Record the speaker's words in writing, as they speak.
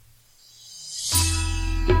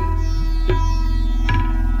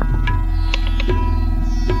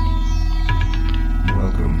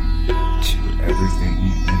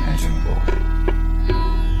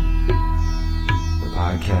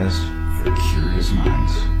people's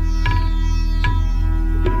minds.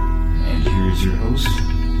 And here is your host,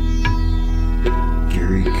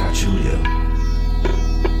 Gary Cacciolio.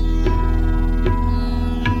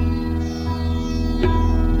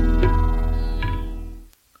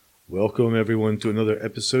 Welcome everyone to another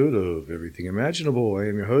episode of Everything Imaginable. I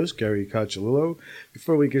am your host, Gary Cacciolillo.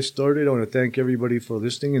 Before we get started, I want to thank everybody for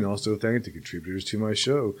listening and also thank the contributors to my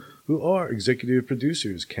show, who are executive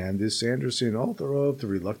producers Candace Sanderson, author of The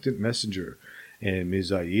Reluctant Messenger, and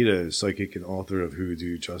Ms. Aida, psychic and author of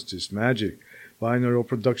Hoodoo Justice Magic. Binaural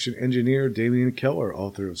production engineer Damian Keller,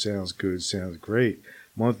 author of Sounds Good, Sounds Great.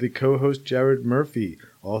 Monthly co-host Jared Murphy,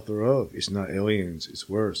 author of It's Not Aliens, It's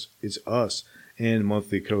Worse, It's Us. And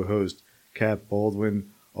monthly co-host Kat Baldwin,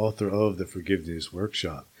 author of The Forgiveness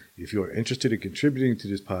Workshop. If you are interested in contributing to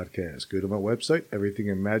this podcast, go to my website,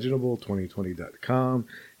 everythingimaginable2020.com,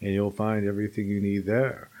 and you'll find everything you need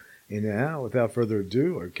there. And now, without further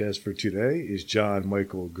ado, our guest for today is John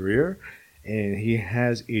Michael Greer, and he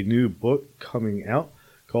has a new book coming out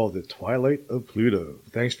called The Twilight of Pluto.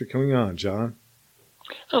 Thanks for coming on, John.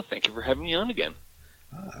 Oh, thank you for having me on again.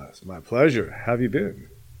 It's my pleasure. How have you been?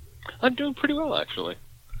 I'm doing pretty well, actually.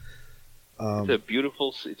 It's a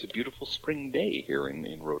beautiful spring day here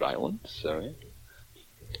in Rhode Island. So, yeah.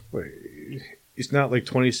 Wait, it's not like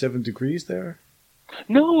 27 degrees there?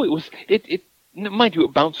 No, it was. Mind you,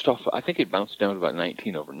 it bounced off. I think it bounced down to about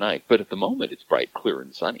 19 overnight. But at the moment, it's bright, clear,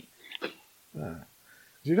 and sunny.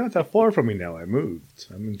 You're not that far from me now. I moved.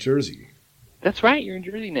 I'm in Jersey. That's right. You're in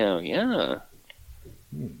Jersey now. Yeah.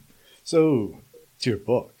 So, to your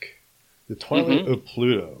book, The Twilight of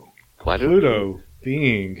Pluto. Pluto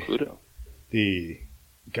being the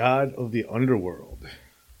god of the underworld.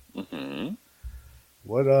 Mm-hmm.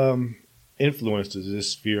 What influence does this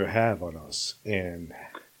sphere have on us, and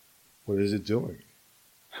what is it doing?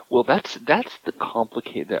 Well, that's the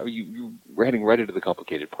complicated. You're heading right into the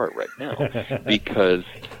complicated part right now, because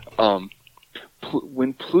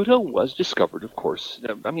when Pluto was discovered, of course,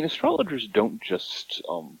 I mean, astrologers don't just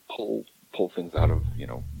pull things out of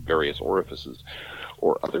various orifices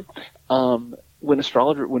or other. When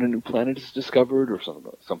a new planet is discovered or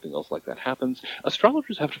something else like that happens,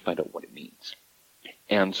 astrologers have to find out what it means.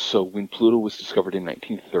 And so when Pluto was discovered in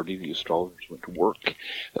 1930, the astrologers went to work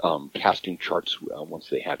casting charts. Once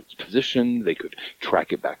they had its position, they could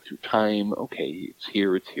track it back through time. Okay, it's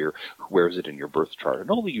here, where is it in your birth chart? And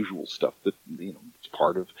all the usual stuff that it's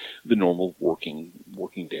part of the normal working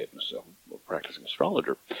day of a practicing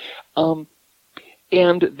astrologer.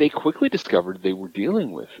 And they quickly discovered they were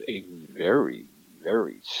dealing with a very,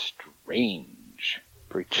 very strange,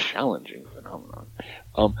 very challenging phenomenon.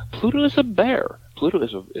 Pluto is a bear. Pluto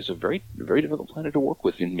is a very, very difficult planet to work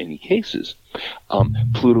with in many cases.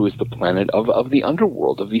 Pluto is the planet of the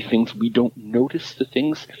underworld, of the things we don't notice, the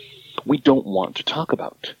things we don't want to talk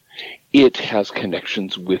about. It has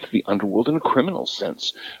connections with the underworld in a criminal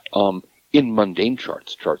sense. In mundane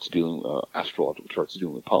charts dealing, astrological charts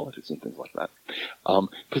dealing with politics and things like that.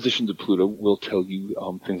 Positions of Pluto will tell you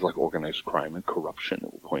things like organized crime and corruption.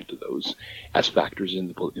 It will point to those as factors in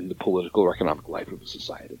the political or economic life of a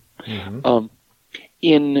society. Mm-hmm.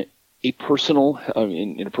 In a personal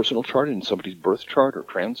chart, in somebody's birth chart or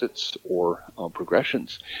transits or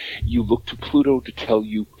progressions, you look to Pluto to tell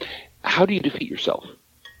you, how do you defeat yourself?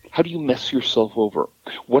 How do you mess yourself over?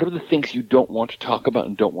 What are the things you don't want to talk about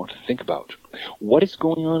and don't want to think about? What is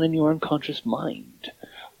going on in your unconscious mind?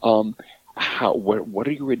 What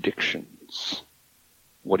are your addictions?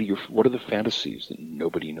 What are the fantasies that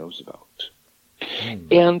nobody knows about?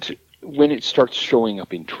 And when it starts showing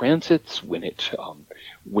up in transits, when it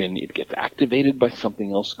gets activated by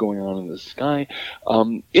something else going on in the sky,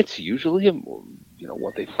 it's usually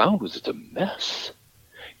what they found was it's a mess.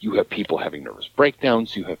 You have people having nervous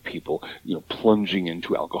breakdowns. You have people, plunging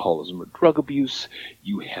into alcoholism or drug abuse.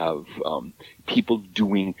 You have people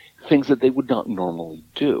doing things that they would not normally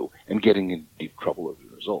do and getting in deep trouble as a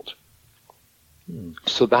result.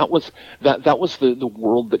 So that was the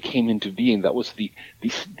world that came into being. That was the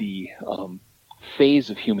phase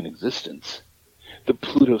of human existence that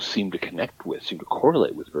Pluto seemed to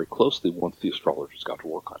correlate with very closely once the astrologers got to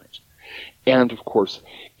work on it. And, of course,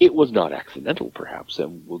 it was not accidental, perhaps,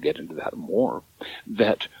 and we'll get into that more,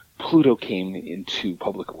 that Pluto came into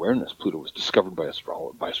public awareness. Pluto was discovered by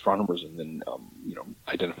astronomers and then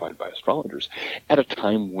identified by astrologers at a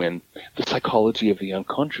time when the psychology of the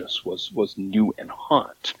unconscious was new and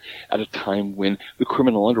hot, at a time when the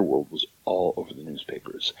criminal underworld was all over the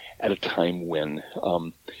newspapers, at a time when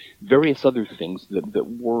various other things that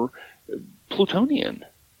were Plutonian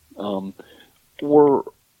were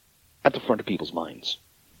at the front of people's minds.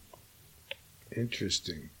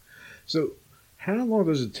 Interesting. So How long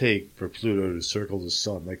does it take for Pluto to circle the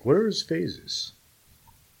sun? Like, what are his phases?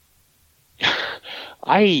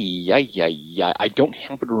 I don't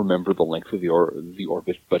happen to remember the length of the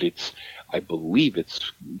orbit, but I believe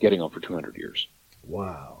it's getting on for 200 years.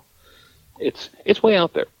 Wow. It's way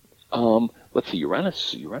out there. Let's see,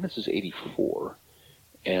 Uranus is 84,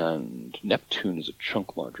 and Neptune is a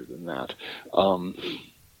chunk larger than that.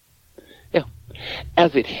 Yeah.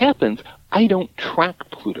 As it happens, I don't track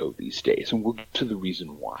Pluto these days, and we'll get to the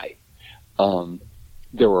reason why.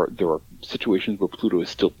 There are situations where Pluto is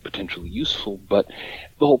still potentially useful, but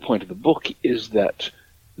the whole point of the book is that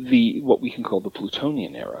what we can call the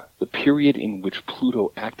Plutonian era, the period in which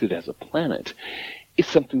Pluto acted as a planet, is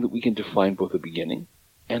something that we can define both a beginning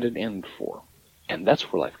and an end for. And that's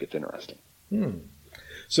where life gets interesting.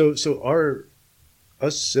 So are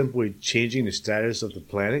us simply changing the status of the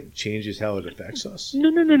planet changes how it affects us? No.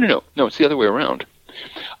 No, it's the other way around.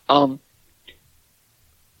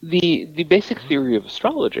 The basic theory of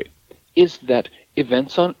astrology is that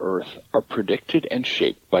events on Earth are predicted and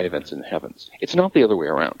shaped by events in the heavens. It's not the other way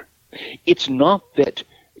around. It's not that,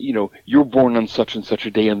 you're born on such and such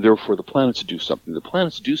a day and therefore the planets do something. The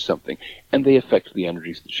planets do something and they affect the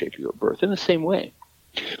energies that shape your birth. In the same way,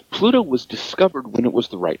 Pluto was discovered when it was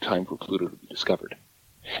the right time for Pluto to be discovered.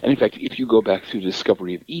 And in fact, if you go back through the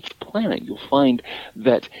discovery of each planet, you'll find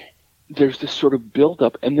that there's this sort of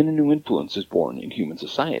build-up, and then a new influence is born in human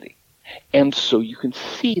society. And so you can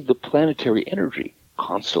see the planetary energy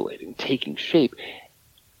constellating, taking shape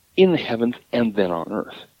in the heavens and then on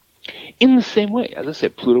Earth. In the same way, as I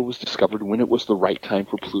said, Pluto was discovered when it was the right time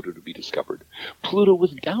for Pluto to be discovered. Pluto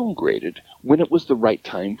was downgraded when it was the right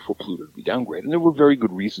time for Pluto to be downgraded. And there were very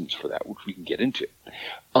good reasons for that, which we can get into,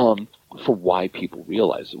 for why people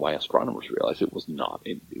realized, why astronomers realized it wasn't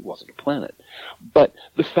a planet. But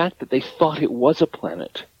the fact that they thought it was a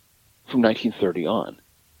planet from 1930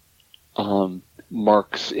 on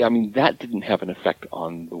that didn't have an effect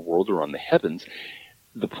on the world or on the heavens.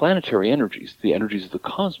 The planetary energies, the energies of the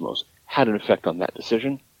cosmos, had an effect on that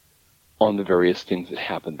decision, on the various things that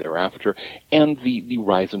happened thereafter, and the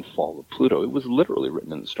rise and fall of Pluto. It was literally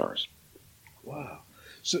written in the stars. Wow.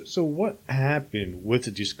 So what happened with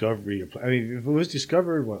the discovery of, if it was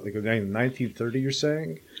discovered, in 1930, you're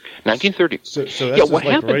saying? 1930. So that's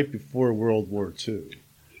just right before World War II.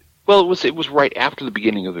 Well, it was right after the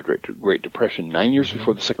beginning of the Great Depression, 9 years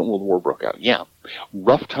before the Second World War broke out. Yeah.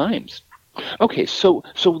 Rough times. Okay, so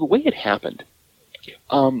the way it happened,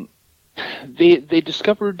 they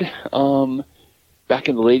discovered, back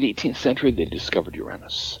in the late 18th century, they discovered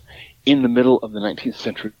Uranus. In the middle of the 19th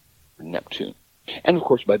century, Neptune. And of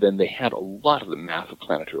course, by then they had a lot of the math of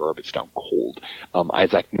planetary orbits down cold.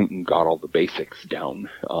 Isaac Newton got all the basics down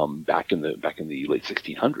back in the late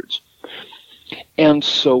 1600s. And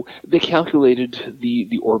so they calculated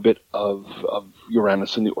the orbit of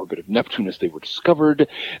Uranus and the orbit of Neptune as they were discovered.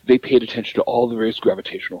 They paid attention to all the various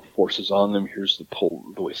gravitational forces on them. Here's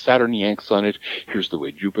the way Saturn yanks on it. Here's the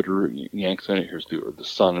way Jupiter yanks on it. Here's the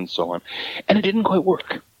Sun, and so on. And it didn't quite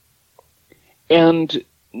work. And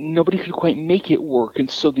nobody could quite make it work. And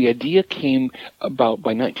so the idea came about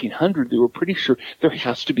by 1900. They were pretty sure there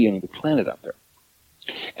has to be another planet out there.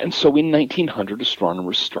 And so in 1900,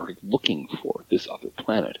 astronomers started looking for this other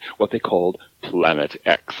planet, what they called Planet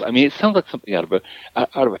X. It sounds like something out of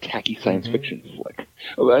a tacky science fiction flick.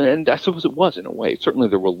 And I suppose it was, in a way. Certainly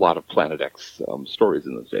there were a lot of Planet X stories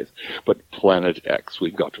in those days. But Planet X,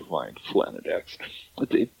 we've got to find Planet X.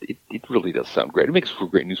 It really does sound great. It makes for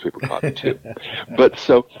great newspaper copy, too. But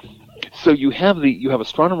so you have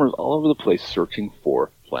astronomers all over the place searching for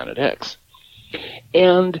Planet X.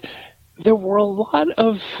 And there were a lot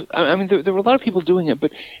of, there were a lot of people doing it,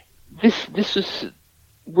 but this is,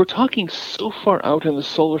 we're talking so far out in the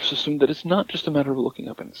solar system that it's not just a matter of looking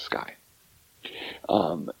up in the sky.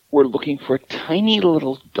 We're looking for a tiny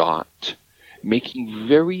little dot making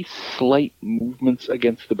very slight movements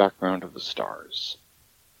against the background of the stars.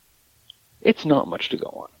 It's not much to go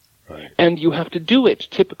on. Right. And you have to do it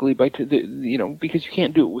typically because you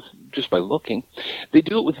can't do it just by looking. They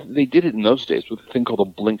did it in those days with a thing called a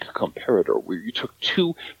blink comparator, where you took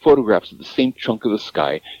two photographs of the same chunk of the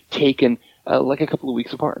sky taken like a couple of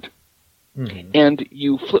weeks apart. Mm-hmm. And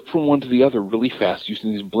you flip from one to the other really fast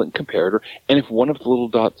using this blink comparator, and if one of the little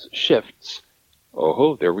dots shifts,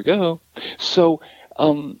 there we go. So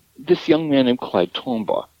this young man named Clyde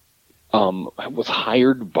Tombaugh was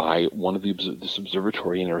hired by one of this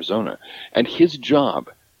observatory in Arizona, and his job,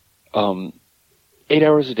 8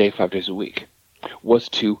 hours a day, 5 days a week, was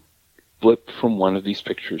to flip from one of these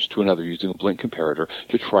pictures to another using a blink comparator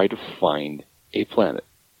to try to find a planet.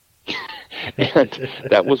 And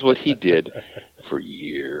that was what he did for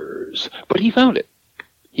years. But he found it.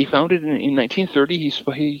 He found it in 1930.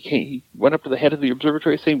 He went up to the head of the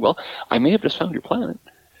observatory saying, well, I may have just found your planet.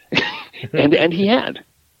 and he had.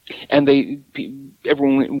 And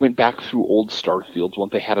everyone went back through old star fields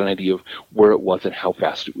once they had an idea of where it was and how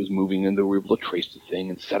fast it was moving, and they were able to trace the thing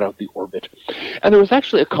and set out the orbit. And there was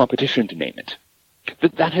actually a competition to name it.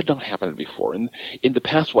 That had not happened before. In the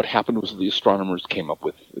past, what happened was the astronomers came up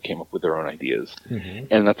with their own ideas,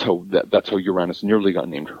 and that's how Uranus nearly got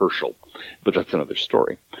named Herschel. But that's another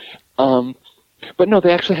story. But no,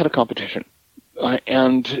 they actually had a competition,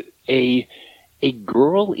 and a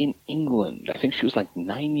girl in England, I think she was like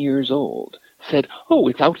 9 years old, said, "Oh,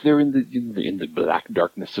 it's out there in the black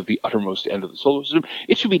darkness of the uttermost end of the solar system.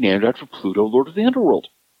 It should be named after Pluto, Lord of the Underworld."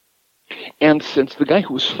 And since the guy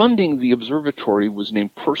who was funding the observatory was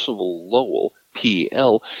named Percival Lowell,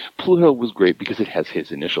 P.L., Pluto was great because it has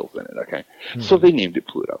his initials in it, okay? So they named it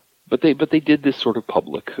Pluto. But they did this sort of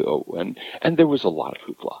public, and there was a lot of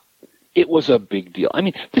hoopla. It was a big deal. I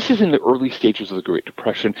mean, this is in the early stages of the Great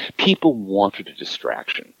Depression. People wanted a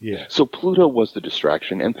distraction. Yeah. So Pluto was the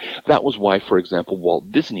distraction, and that was why, for example,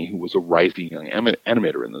 Walt Disney, who was a rising young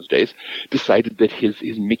animator in those days, decided that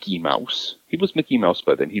his Mickey Mouse, he was Mickey Mouse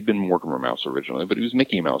by then. He'd been Mortimer Mouse originally, but he was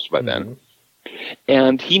Mickey Mouse by then.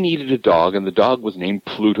 And he needed a dog, and the dog was named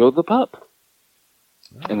Pluto the Pup.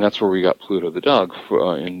 And that's where we got Pluto the dog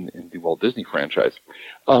in the Walt Disney franchise.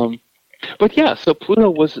 But yeah, so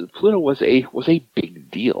Pluto was a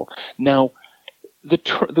big deal. Now,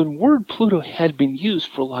 the word Pluto had been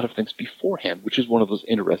used for a lot of things beforehand, which is one of those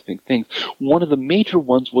interesting things. One of the major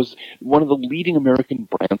ones was one of the leading American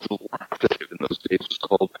brands of laxative in those days was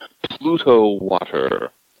called Pluto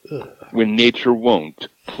Water. Ugh. When nature won't,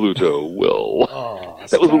 Pluto will. Oh,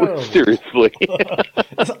 that was seriously.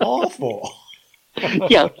 That's awful.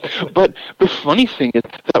 Yeah, but the funny thing is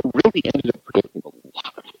that really ended up predicting a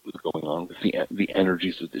lot of what was going on with the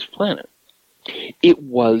energies of this planet. It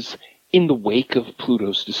was in the wake of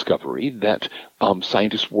Pluto's discovery that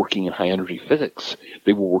scientists working in high-energy physics,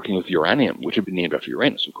 they were working with uranium, which had been named after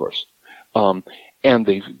Uranus, of course. And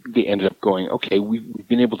they ended up going, okay, we've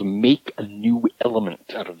been able to make a new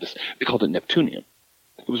element out of this. They called it Neptunium.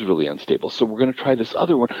 It was really unstable. So we're going to try this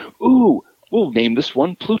other one. Ooh! We'll name this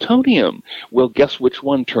one Plutonium. Well, guess which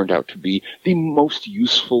one turned out to be the most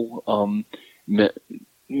useful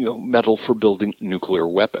metal for building nuclear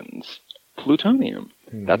weapons? Plutonium.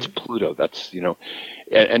 Mm-hmm. That's Pluto. That's,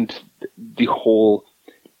 and the whole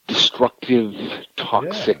destructive,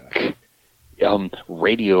 toxic,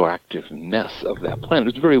 radioactive mess of that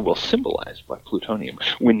planet is very well symbolized by plutonium.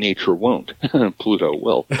 When nature won't, Pluto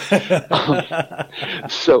will.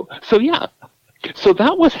 So yeah. So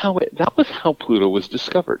that was how Pluto was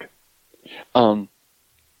discovered, and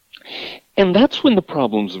that's when the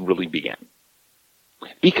problems really began.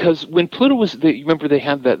 Because when Pluto was, remember they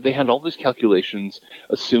had all these calculations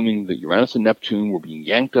assuming that Uranus and Neptune were being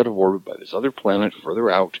yanked out of orbit by this other planet further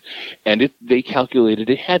out, and they calculated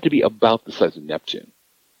it had to be about the size of Neptune.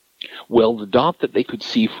 Well, the dot that they could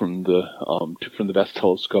see from the best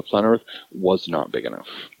telescopes on Earth was not big enough.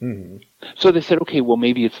 Mm-hmm. So they said, okay, well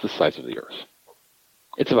maybe it's the size of the Earth.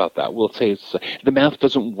 It's about that. We'll say the math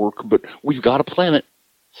doesn't work, but we've got a planet,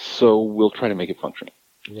 so we'll try to make it functional.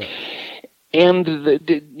 Yeah. And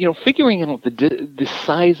figuring out the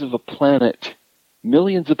size of a planet,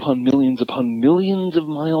 millions upon millions upon millions of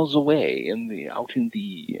miles away, out in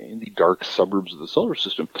the dark suburbs of the solar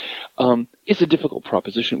system, is a difficult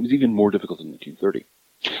proposition. It was even more difficult in 1930.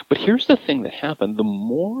 But here's the thing that happened: the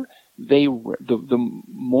more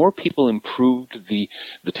people improved the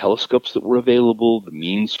telescopes that were available, the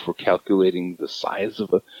means for calculating the size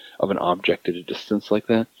of an object at a distance like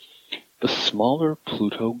that, the smaller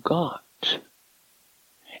Pluto got.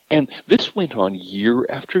 And this went on year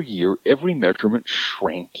after year. Every measurement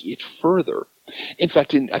shrank it further. In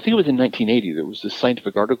fact, I think it was in 1980, there was this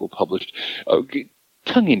scientific article published,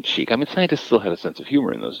 tongue-in-cheek. I mean, scientists still had a sense of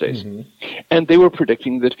humor in those days. Mm-hmm. And they were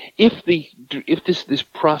predicting that if this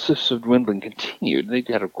process of dwindling continued, they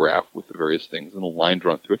had a graph with the various things and a line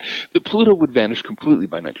drawn through it, that Pluto would vanish completely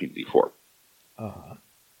by 1984. Uh-huh.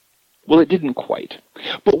 Well, it didn't quite.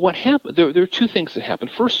 But what happened, there are two things that happened.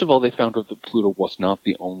 First of all, they found out that Pluto was not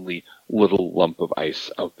the only little lump of ice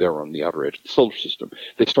out there on the outer edge of the solar system.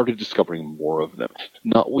 They started discovering more of them,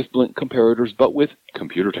 not with blink comparators, but with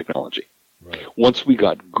computer technology. Right. Once we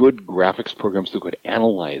got good graphics programs that could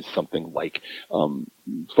analyze something like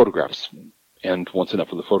photographs, and once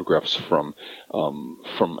enough of the photographs from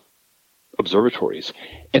observatories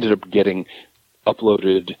ended up getting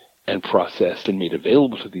uploaded and processed and made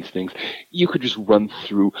available to these things, you could just run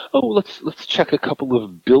through, let's check a couple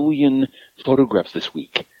of billion photographs this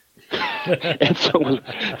week. And so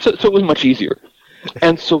it was much easier.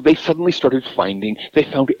 And so they suddenly started they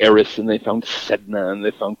found Eris, and they found Sedna, and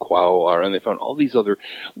they found Quaoar, and they found all these other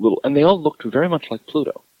and they all looked very much like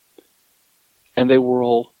Pluto. And they were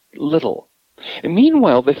all little. And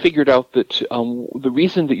meanwhile, they figured out that the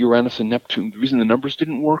reason that Uranus and Neptune, the reason the numbers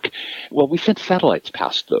didn't work, well, we sent satellites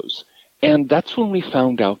past those. And that's when we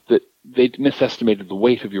found out that they'd misestimated the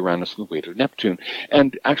weight of Uranus and the weight of Neptune.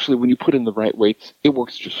 And actually, when you put in the right weights, it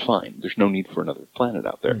works just fine. There's no need for another planet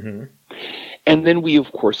out there. Mm-hmm. And then we,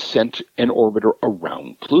 of course, sent an orbiter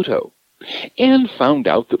around Pluto and found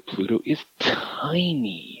out that Pluto is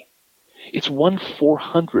tiny. It's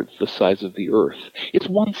 1/400th the size of the Earth. It's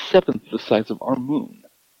 1/7 the size of our moon.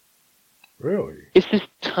 Really? It's this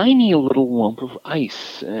tiny little lump of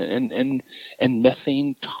ice and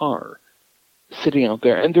methane tar sitting out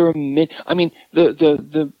there. And there are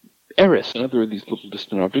the Eris, another of these little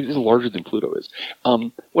distant objects, is larger than Pluto is.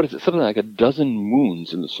 What is it? Something like a dozen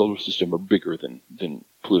moons in the solar system are bigger than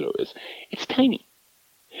Pluto is. It's tiny.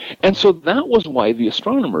 And so that was why the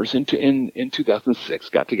astronomers in 2006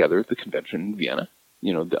 got together at the convention in Vienna,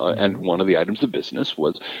 and one of the items of business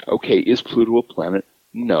was, okay, is Pluto a planet?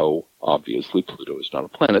 No, obviously Pluto is not a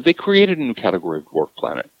planet. They created a new category of dwarf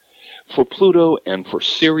planet for Pluto and for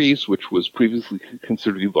Ceres, which was previously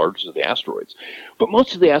considered the largest of the asteroids. But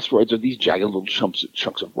most of the asteroids are these jagged little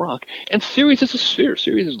chunks of rock, and Ceres is a sphere.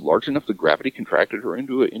 Ceres is large enough that gravity contracted her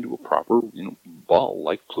into a proper ball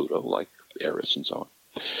like Pluto, like Eris, and so on.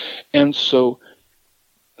 And so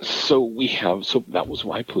that was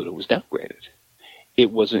why Pluto was downgraded.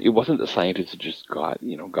 It wasn't that scientists just got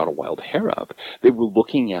a wild hair up. They were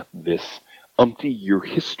looking at this umpty-year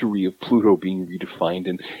history of Pluto being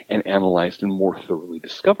redefined and analyzed and more thoroughly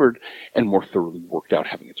discovered and more thoroughly worked out,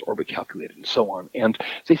 having its orbit calculated and so on. And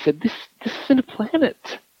they said, this isn't a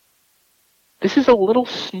planet. This is a little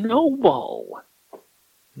snowball.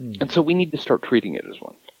 And so we need to start treating it as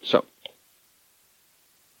one. So.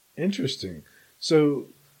 Interesting. So,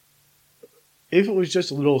 if it was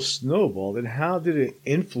just a little snowball, then how did it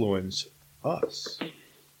influence us?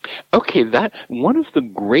 Okay, one of the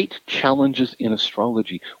great challenges in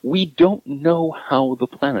astrology, we don't know how the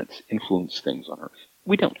planets influence things on Earth.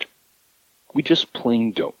 We don't. We just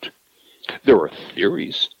plain don't. There are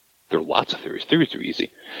theories. There are lots of theories. Theories are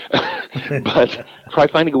easy. But try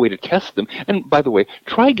finding a way to test them. And by the way,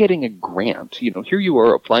 try getting a grant. Here you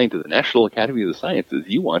are applying to the National Academy of the Sciences.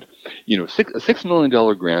 You want, a $6 million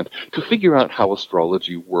grant to figure out how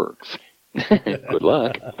astrology works. Good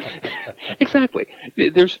luck. Exactly.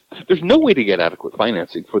 There's no way to get adequate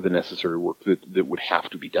financing for the necessary work that would have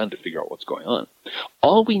to be done to figure out what's going on.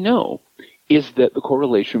 All we know is that the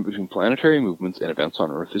correlation between planetary movements and events on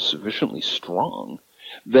Earth is sufficiently strong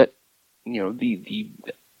that the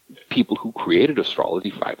people who created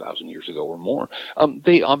astrology 5,000 years ago or more,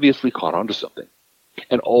 they obviously caught on to something.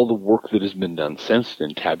 And all the work that has been done since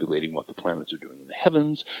then, tabulating what the planets are doing in the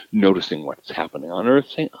heavens, noticing what's happening on Earth,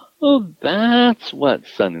 saying, oh, that's what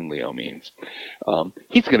Sun in Leo means.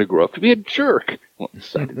 He's going to grow up to be a jerk. Well, the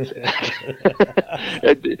Sun didn't say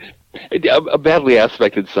that. A badly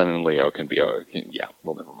aspected Sun in Leo can be,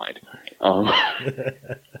 never mind.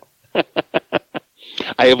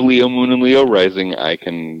 I have Leo Moon and Leo Rising. I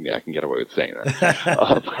can get away with saying that.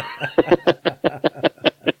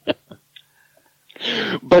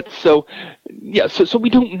 But so we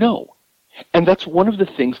don't know. And that's one of the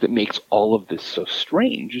things that makes all of this so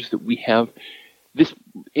strange, is that we have this,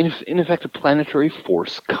 in effect, a planetary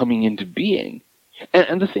force coming into being.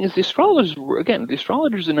 And the thing is, the astrologers in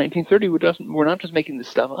 1930 were not just making this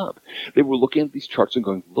stuff up. They were looking at these charts and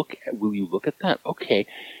going, will you look at that? Okay,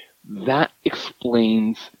 that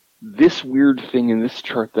explains this weird thing in this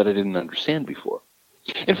chart that I didn't understand before.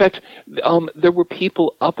 In fact, there were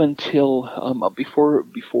people up until before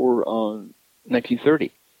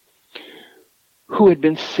 1930 who had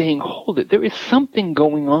been saying, hold it, there is something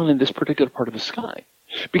going on in this particular part of the sky.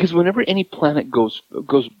 Because whenever any planet goes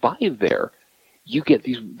by there, you get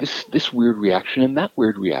this weird reaction and that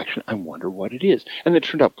weird reaction. I wonder what it is. And it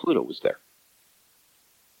turned out Pluto was there.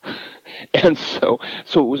 And so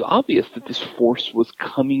it was obvious that this force was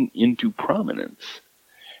coming into prominence.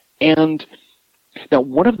 And now,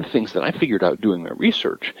 one of the things that I figured out doing my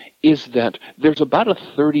research is that there's about a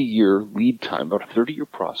 30-year lead time, about a 30-year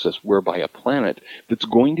process whereby a planet that's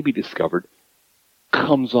going to be discovered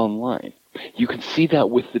comes online. You can see that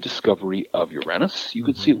with the discovery of Uranus. You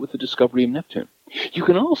can see it with the discovery of Neptune. You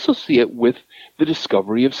can also see it with the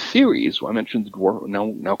discovery of Ceres. I mentioned the dwarf,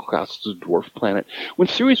 now classed as a dwarf planet. When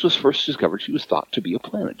Ceres was first discovered, she was thought to be a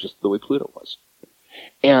planet, just the way Pluto was.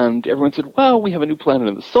 And everyone said, well, we have a new planet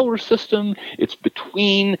in the solar system. It's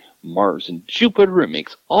between Mars and Jupiter. It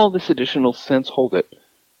makes all this additional sense. Hold it.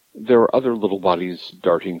 There are other little bodies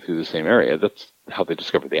darting through the same area. That's how they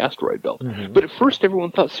discovered the asteroid belt. Mm-hmm. But at first,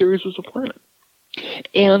 everyone thought Ceres was a planet.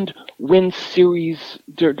 And when Ceres,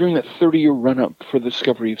 during that 30-year run-up for the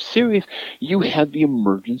discovery of Ceres, you had the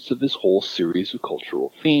emergence of this whole series of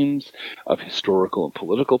cultural themes, of historical and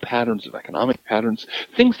political patterns, of economic patterns,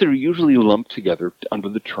 things that are usually lumped together under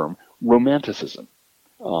the term romanticism.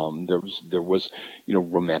 There was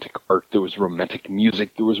romantic art, there was romantic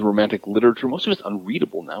music, there was romantic literature. Most of it's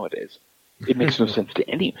unreadable nowadays. It makes no sense to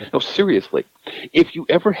any. No, seriously. If you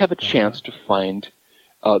ever have a chance to find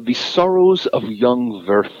The Sorrows of Young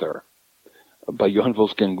Werther by Johann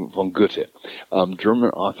Wolfgang von Goethe,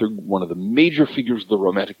 German author, one of the major figures of the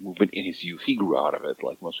Romantic movement in his youth. He grew out of it,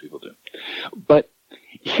 like most people do. But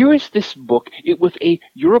here is this book. It was a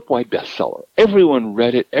Europe-wide bestseller. Everyone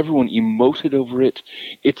read it. Everyone emoted over it.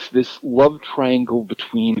 It's this love triangle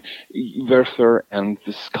between Werther and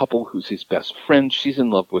this couple who's his best friend. He's in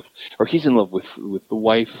love with the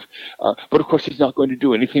wife. But of course, he's not going to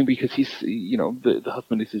do anything because he's, the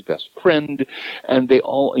husband is his best friend. And they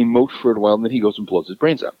all emote for a while, and then he goes and blows his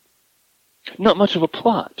brains out. Not much of a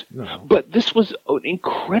plot. No. But this was an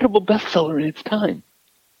incredible bestseller in its time.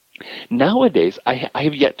 Nowadays, I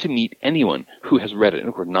have yet to meet anyone who has read it, and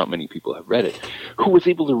of course not many people have read it, who was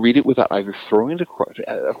able to read it without either throwing it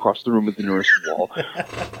across the room at the nearest wall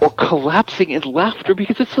or collapsing in laughter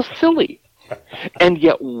because it's so silly. And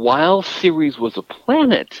yet, while Ceres was a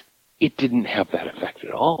planet, it didn't have that effect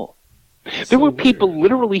at all. There were people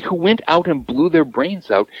literally who went out and blew their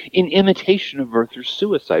brains out in imitation of Werther's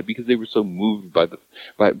suicide because they were so moved by this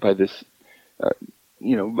by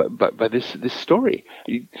this story.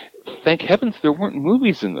 Thank heavens there weren't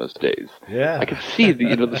movies in those days. Yeah. I could see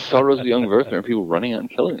the sorrows of young Werther and people running out and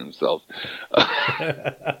killing themselves.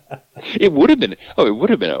 It would have been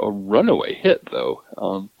a runaway hit though.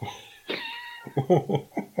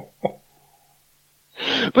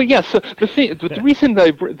 But yeah, so the reason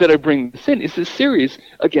that I bring this in is this Ceres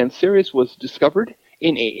was discovered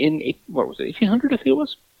in 1800 I think it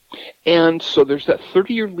was, and so there's that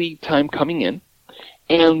 30-year lead time coming in.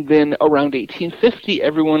 And then around 1850,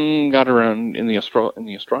 everyone got around in the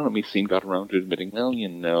astronomy scene got around to admitting,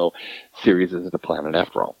 well, Ceres isn't a planet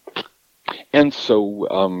after all. And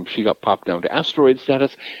so she got popped down to asteroid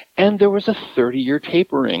status, and there was a 30-year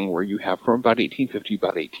tapering where you have from about 1850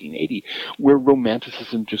 about 1880, where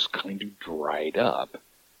romanticism just kind of dried up,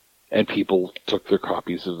 and people took their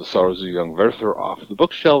copies of The Sorrows of Young Werther off the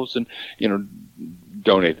bookshelves and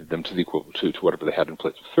donated them to the equivalent to whatever they had in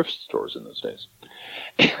place of thrift stores in those days.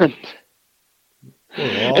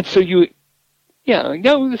 And so Goethe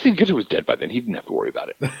was dead by then. He didn't have to worry about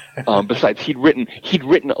it. Besides, he'd written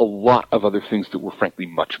a lot of other things that were frankly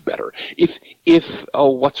much better. If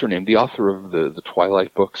what's her name, the author of the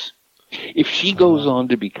Twilight books, if she goes on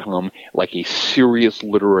to become like a serious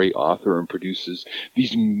literary author and produces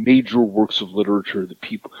these major works of literature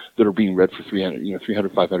that are being read for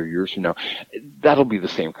 300, 500 years from now, that'll be the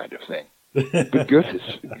same kind of thing. But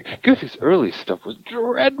Goethe's early stuff was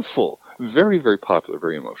dreadful, very, very popular,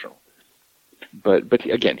 very emotional. But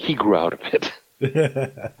again, he grew out of it.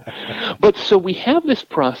 But so we have this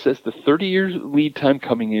process, the 30-year lead time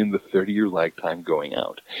coming in, the 30-year lag time going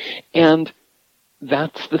out. And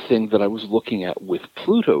that's the thing that I was looking at with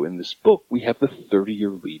Pluto in this book. We have the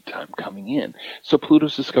 30-year lead time coming in. So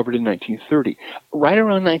Pluto's discovered in 1930. Right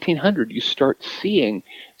around 1900, you start seeing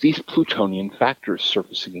these Plutonian factors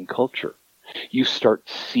surfacing in culture. You start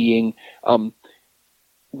seeing,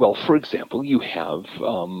 for example, you have,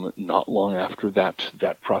 not long after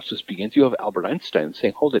that process begins, you have Albert Einstein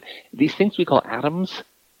saying, hold it, these things we call atoms,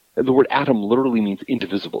 the word atom literally means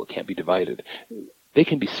indivisible, it can't be divided. They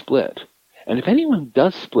can be split. And if anyone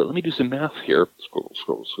does split, let me do some math here,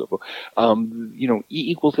 scribble. E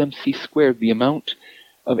equals mc squared. The amount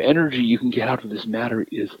of energy you can get out of this matter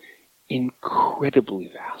is incredibly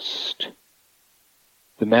vast.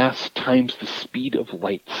 The mass times the speed of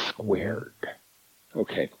light squared.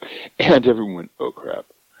 Okay. And everyone went, oh crap.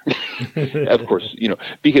 Of course,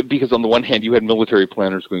 because on the one hand you had military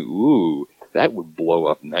planners going, ooh, that would blow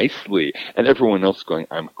up nicely. And everyone else going,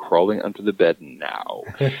 I'm crawling under the bed now.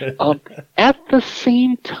 At the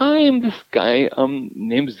same time, this guy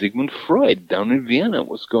named Sigmund Freud down in Vienna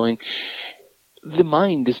was going, the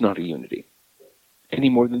mind is not a unity. any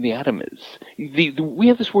more than the atom is. We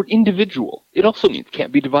have this word individual. It also means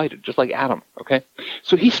can't be divided, just like atom, okay?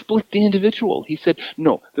 So he split the individual. He said,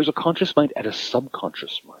 no, there's a conscious mind and a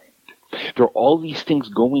subconscious mind. There are all these things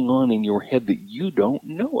going on in your head that you don't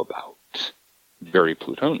know about. Very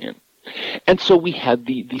Plutonian. And so we had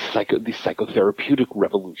the psychotherapeutic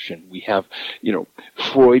revolution. We have,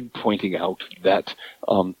 Freud pointing out that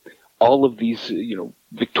all of these,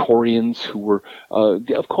 Victorians who were,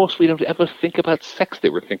 of course, we don't ever think about sex. They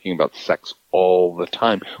were thinking about sex all the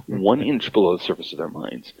time, 1 inch below the surface of their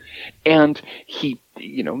minds. And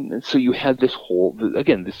so you had this whole,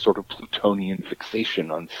 again, this sort of Plutonian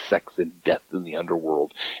fixation on sex and death in the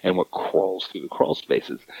underworld and what crawls through the crawl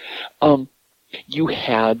spaces. You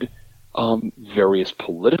had various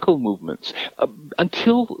political movements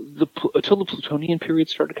until the Plutonian period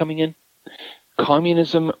started coming in.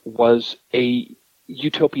 Communism was a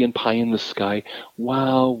utopian pie in the sky.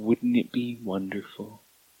 Wow, wouldn't it be wonderful?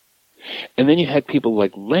 And then you had people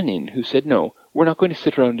like Lenin who said, no, we're not going to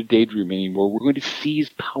sit around and daydream anymore. We're going to seize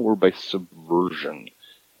power by subversion.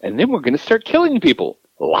 And then we're going to start killing people.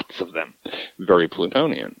 Lots of them. Very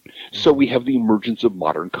Plutonian. So we have the emergence of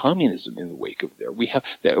modern communism in the wake of there. We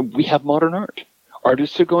have modern art.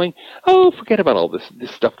 Artists are going, oh, forget about all this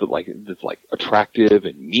stuff that's like attractive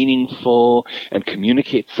and meaningful and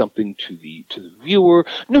communicates something to the viewer.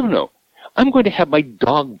 No. I'm going to have my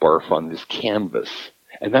dog barf on this canvas,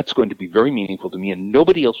 and that's going to be very meaningful to me, and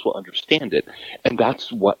nobody else will understand it. And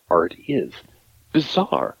that's what art is.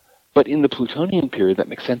 Bizarre. But in the Plutonian period, that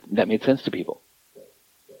made sense to people.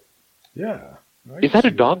 Yeah. Is that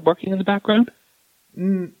a dog barking in the background?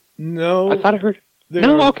 No. I thought I heard...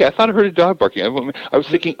 No, okay. I thought I heard a dog barking. I was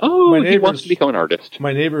thinking, he wants to become an artist.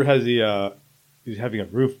 My neighbor has he's having a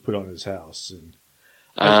roof put on his house, and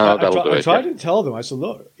I tried to tell them. I said,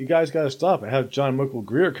 "Look, you guys got to stop. I have John Michael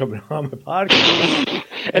Greer coming on my podcast,"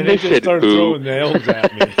 and they just started throwing nails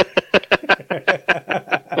at me.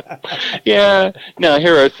 Yeah. No,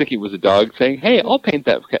 here I was thinking it was a dog saying, "Hey, I'll paint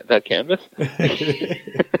that canvas."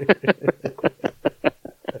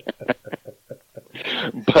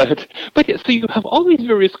 But yeah, so you have all these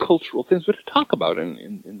various cultural things to talk about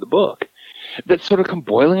in the book that sort of come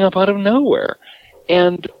boiling up out of nowhere,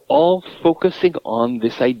 and all focusing on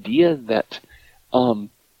this idea that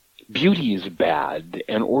beauty is bad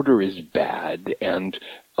and order is bad, and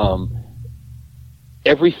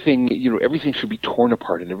everything should be torn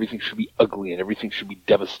apart, and everything should be ugly, and everything should be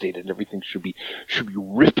devastated, and everything should be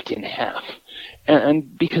ripped in half,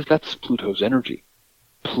 and because that's Pluto's energy.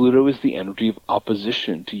 Pluto is the energy of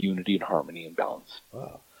opposition to unity and harmony and balance.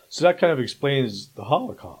 Wow. So that kind of explains the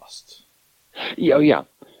Holocaust. Yeah.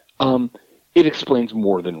 It explains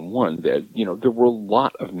more than one. That there were a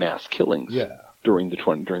lot of mass killings. Yeah. During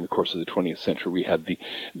the course of the 20th century, we had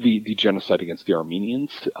the genocide against the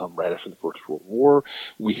Armenians right after the First World War.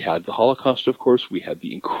 We had the Holocaust, of course. We had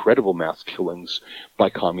the incredible mass killings by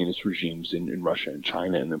communist regimes in Russia and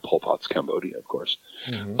China, and then Pol Pot's Cambodia, of course.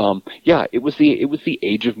 Mm-hmm. It was the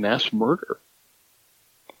age of mass murder.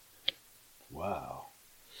 Wow.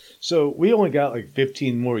 So we only got like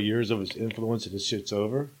 15 more years of his influence, and this shit's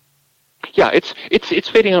over. Yeah, it's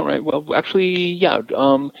fading out, right? Well, actually, yeah.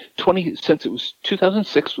 Since it was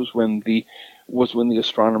 2006 was when the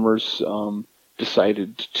astronomers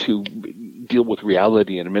decided to deal with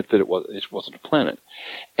reality and admit that it wasn't a planet,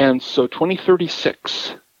 and so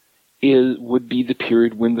 2036 would be the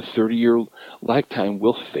period when the 30-year lag time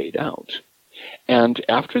will fade out. And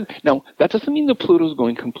now that doesn't mean that Pluto's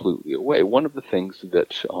going completely away. One of the things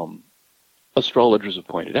that astrologers have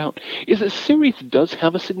pointed out is that Sirius does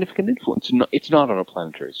have a significant influence. It's not on a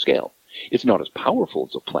planetary scale. It's not as powerful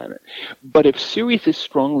as a planet. But if Sirius is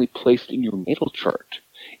strongly placed in your natal chart,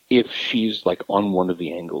 if she's like on one of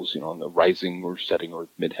the angles, on the rising or setting or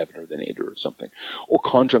midheaven or the nadir or something, or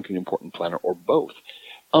conjunct an important planet or both,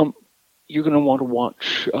 you're going to want to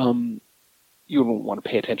watch, you're going to want to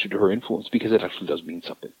pay attention to her influence because it actually does mean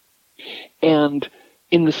something. And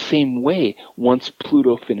in the same way, once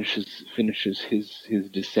Pluto finishes his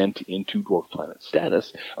descent into dwarf planet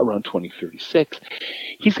status around 2036,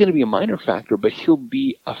 he's going to be a minor factor, but he'll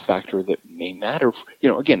be a factor that may matter.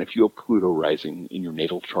 Again, if you have Pluto rising in your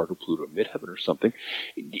natal chart or Pluto midheaven or something,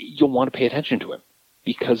 you'll want to pay attention to him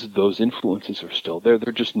because those influences are still there.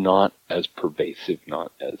 They're just not as pervasive,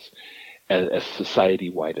 not as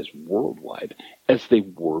society-wide, as worldwide, as they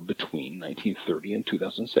were between 1930 and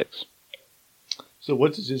 2006. So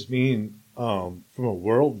what does this mean from a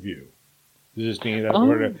worldview? Does this mean that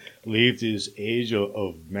we're going to leave this age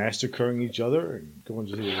of massacring each other and go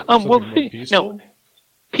into something more peaceful?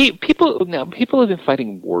 People have been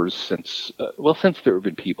fighting wars since there have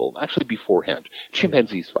been people. Actually, beforehand,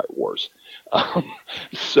 chimpanzees fight wars,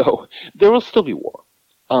 so there will still be war.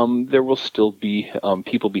 There will still be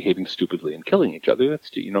people behaving stupidly and killing each other. That's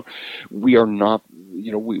we are not.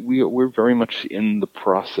 We're very much in the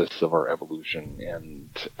process of our evolution, and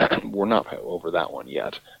we're not over that one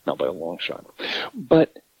yet, not by a long shot.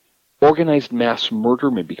 But organized mass murder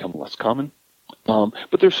may become less common.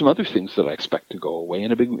 But there's some other things that I expect to go away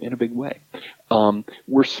in a big way.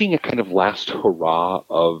 We're seeing a kind of last hurrah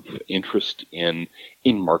of interest in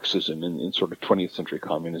Marxism, in sort of 20th century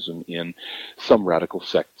communism, in some radical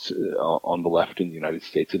sects on the left in the United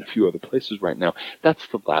States and a few other places right now. That's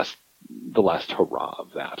the last hurrah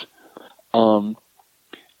of that.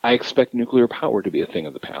 I expect nuclear power to be a thing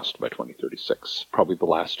of the past by 2036. Probably the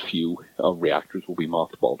last few reactors will be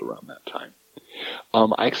mothballed around that time.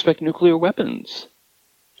 I expect nuclear weapons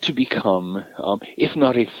to become, if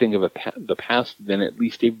not a thing of the past, then at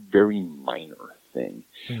least a very minor thing.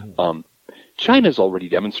 Mm-hmm. China's already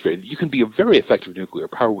demonstrated you can be a very effective nuclear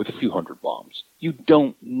power with a few hundred bombs. You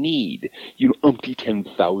don't need, umpty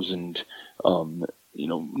 10,000,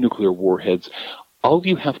 nuclear warheads. All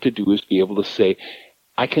you have to do is be able to say,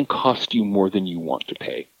 I can cost you more than you want to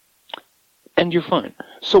pay. And you're fine.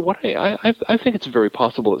 So what I think it's very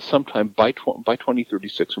possible that sometime by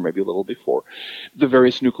 2036 or maybe a little before, the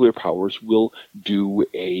various nuclear powers will do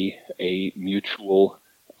a mutual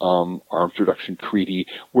arms reduction treaty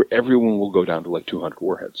where everyone will go down to like 200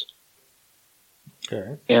 warheads.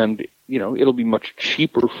 Okay. And it'll be much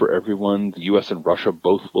cheaper for everyone. The U.S. and Russia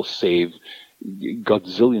both will save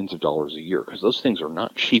gazillions of dollars a year because those things are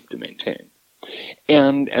not cheap to maintain.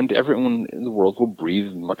 And everyone in the world will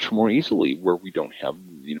breathe much more easily where we don't have,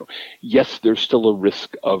 yes, there's still a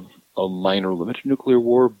risk of a minor limited nuclear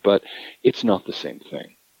war, but it's not the same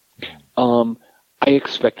thing. I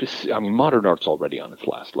expect to see, modern art's already on its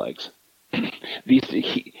last legs.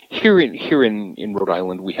 Here in Rhode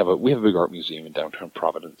Island, we have a big art museum in downtown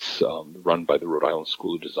Providence, run by the Rhode Island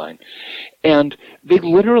School of Design, and they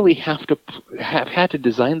literally have had to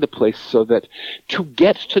design the place so that to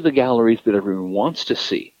get to the galleries that everyone wants to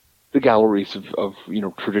see, the galleries of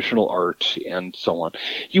traditional art and so on,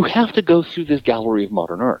 you have to go through this gallery of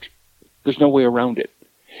modern art. There's no way around it,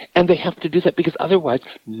 and they have to do that because otherwise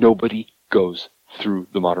nobody goes through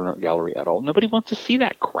the modern art gallery at all. Nobody wants to see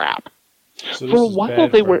that crap. So for a while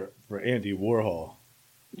they were for Andy Warhol.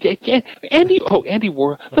 Andy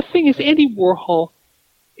Warhol. The thing is,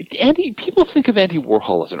 people think of Andy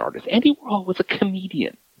Warhol as an artist. Andy Warhol was a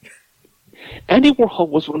comedian. Andy Warhol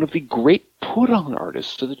was one of the great put-on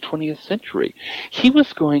artists of the 20th century. He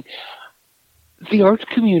was going, the art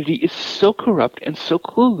community is so corrupt and so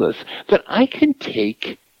clueless that I can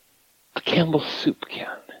take a Campbell's soup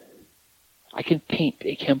can. I can paint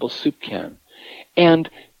a Campbell's soup can. And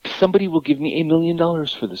somebody will give me $1 million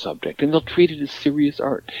for the subject, and they'll treat it as serious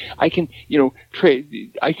art. I can,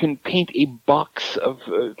 I can paint a box of,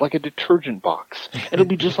 like a detergent box, and it'll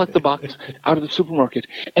be just like the box out of the supermarket,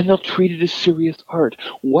 and they'll treat it as serious art.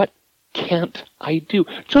 What can't I do?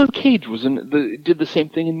 John Cage did the same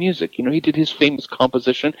thing in music. He did his famous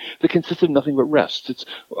composition that consists of nothing but rests. It's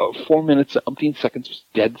 4 minutes, umpteen seconds of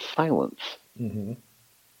dead silence. Mm-hmm.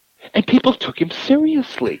 And people took him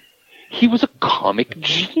seriously. He was a comic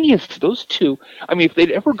genius. Those two, if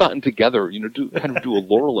they'd ever gotten together, do a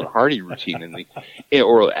Laurel and Hardy routine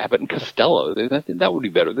or Abbott and Costello, that would be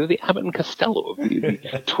better. They're the Abbott and Costello of the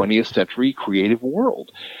 20th century creative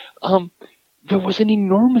world. There was an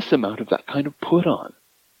enormous amount of that kind of put on,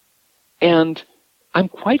 and I'm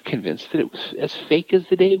quite convinced that it was as fake as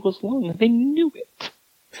the day was long, and they knew it.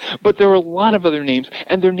 But there are a lot of other names,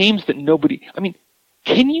 and they're names that nobody.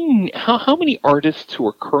 How many artists who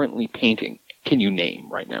are currently painting can you name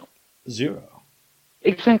right now? Zero.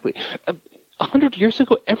 Exactly. 100 years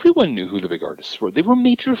ago, everyone knew who the big artists were. They were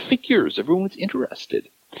major figures. Everyone was interested.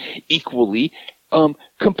 Equally,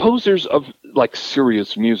 composers of like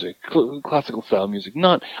serious music, classical style music.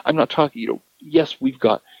 I'm not talking. Yes, we've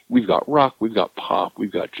got rock, we've got pop,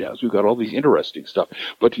 we've got jazz, we've got all these interesting stuff.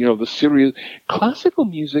 But the serious classical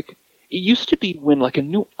music. It used to be when like a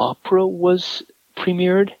new opera was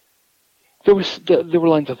premiered, there were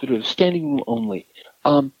lines out there, standing room only.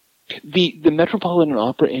 The Metropolitan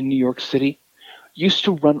Opera in New York City used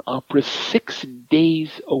to run operas 6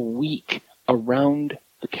 days a week around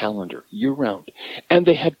the calendar, year round, and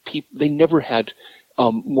they had they never had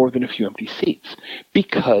more than a few empty seats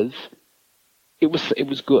because it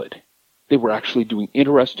was good. They were actually doing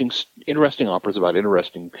interesting operas about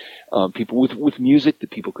interesting people with music that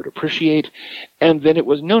people could appreciate. And then it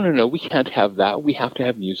was, no, we can't have that. We have to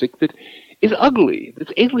have music that is ugly,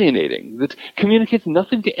 that's alienating, that communicates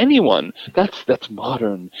nothing to anyone. That's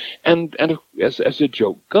modern. And as a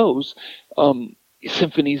joke goes,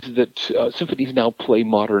 symphonies now play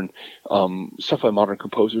modern stuff by modern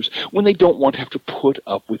composers when they don't want to have to put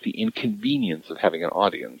up with the inconvenience of having an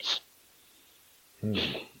audience. The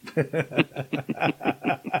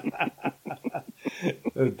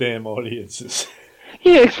damn audiences.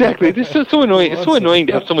 Yeah, exactly. It's so annoying. It's so annoying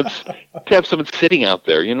to have someone sitting out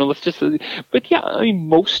there. Let's just. But yeah, I mean,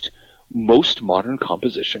 most modern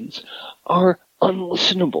compositions are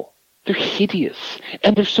unlistenable. They're hideous,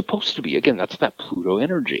 and they're supposed to be. Again, that's that Pluto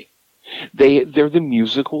energy. They're the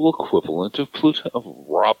musical equivalent of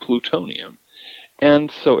raw plutonium.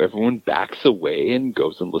 And so everyone backs away and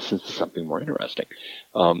goes and listens to something more interesting.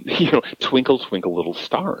 Twinkle, Twinkle, Little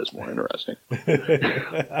Star is more interesting.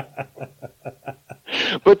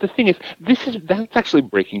 But the thing is, that's actually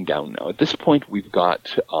breaking down now. At this point, we've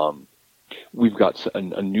got a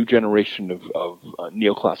new generation of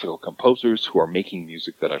neoclassical composers who are making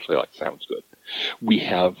music that actually sounds good. We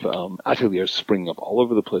have ateliers springing up all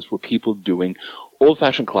over the place where people doing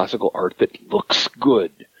old-fashioned classical art that looks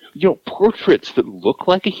good. Portraits that look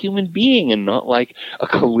like a human being and not like a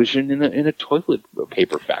collision in a toilet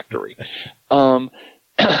paper factory, and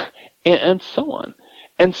so on.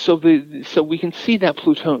 And so we can see that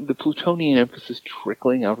the Plutonian emphasis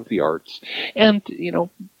trickling out of the arts, and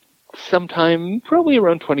sometime probably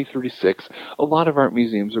around 2036, a lot of art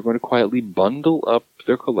museums are going to quietly bundle up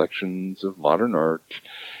their collections of modern art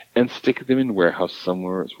and stick them in warehouses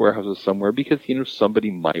somewhere, because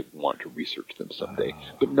somebody might want to research them someday,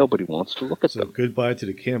 but nobody wants to look at them. So goodbye to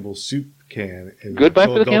the Campbell soup can. And goodbye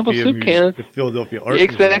to the Campbell soup can. The Philadelphia Art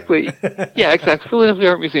Exactly. Museum. Yeah, exactly. Philadelphia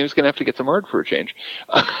Art Museum is going to have to get some art for a change.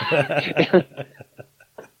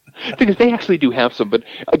 Because they actually do have some, but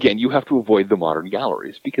again, you have to avoid the modern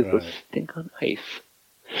galleries because those stink on ice.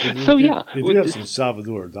 They do have some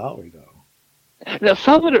Salvador Dali, though. Now,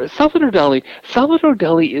 Salvador Dali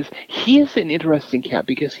he is an interesting cat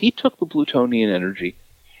because he took the Plutonian energy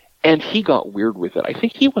and he got weird with it. I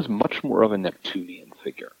think he was much more of a Neptunian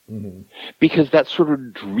figure, because that sort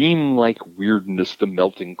of dreamlike weirdness, the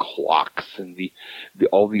melting clocks and the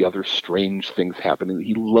all the other strange things happening that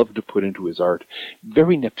he loved to put into his art,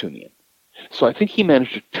 very Neptunian. So I think he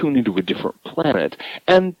managed to tune into a different planet,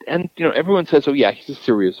 and everyone says, oh yeah, he's a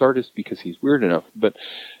serious artist because he's weird enough, but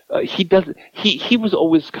he was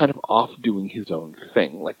always kind of off doing his own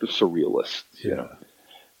thing, like the surrealists,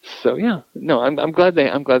 So yeah, no, I'm glad they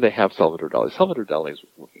have Salvador Dali. Salvador Dali is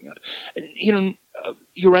worth looking at.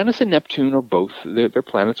 Uranus and Neptune are both they're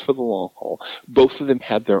planets for the long haul. Both of them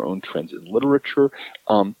had their own trends in literature.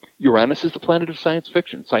 Uranus is the planet of science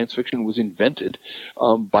fiction. Science fiction was invented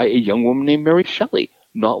by a young woman named Mary Shelley.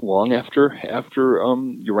 Not long after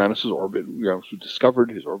Uranus was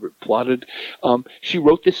discovered, his orbit plotted, she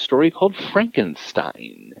wrote this story called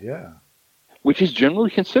Frankenstein. Yeah. Which is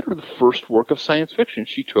generally considered the first work of science fiction.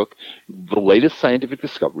 She took the latest scientific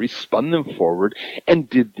discoveries, spun them forward, and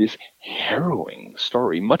did this harrowing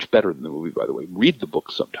story. Much better than the movie, by the way. Read the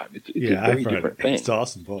book sometime. It's a very different thing. It's an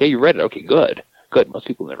awesome book. Yeah, you read it. Okay, good. Most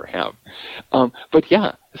people never have. But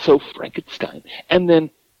yeah, so Frankenstein. And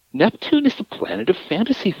then Neptune is the planet of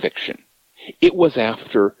fantasy fiction. It was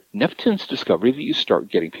after Neptune's discovery that you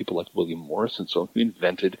start getting people like William Morris and so on, who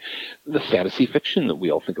invented the fantasy fiction that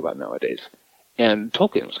we all think about nowadays. And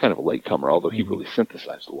Tolkien was kind of a latecomer, although he really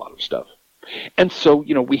synthesized a lot of stuff. And so,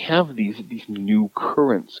 we have these new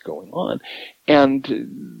currents going on.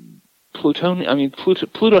 And Pluto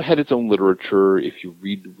had its own literature. If you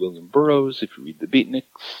read William Burroughs, if you read the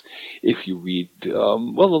Beatniks, if you read, a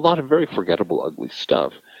lot of very forgettable, ugly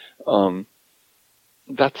stuff.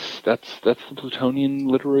 That's the Plutonian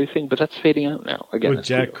literary thing, but that's fading out now. Again, would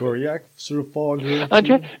Jack Kerouac sort of fall into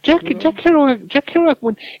Jack Kerouac,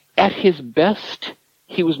 when at his best,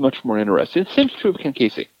 he was much more interesting. The same is true of Ken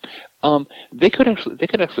Kesey. They could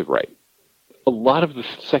actually write a lot of the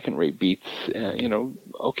second-rate beats.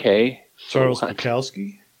 Okay. Charles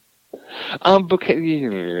Bukowski.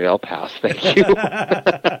 I'll pass. Thank you.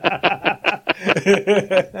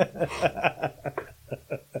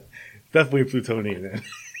 Definitely Plutonian, then.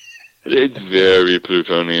 It's very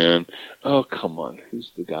Plutonian. Oh, come on.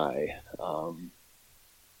 Who's the guy?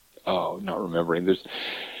 Not remembering. There's...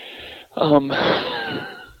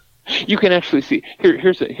 You can actually see...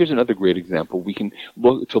 Here's another great example. We can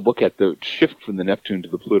look at the shift from the Neptune to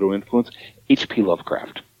the Pluto influence. H.P.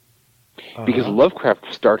 Lovecraft. Because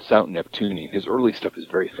Lovecraft starts out Neptunian. His early stuff is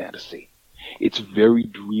very fantasy. It's very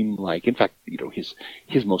dreamlike. In fact,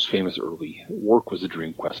 his most famous early work was The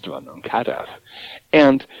Dream Quest of Unknown Kadath.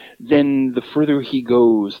 And then the further he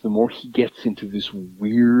goes, the more he gets into this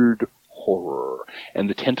weird horror, and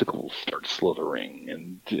the tentacles start slithering,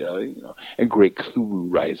 and Great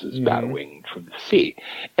Cthulhu rises bat-winged from the sea,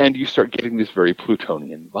 and you start getting this very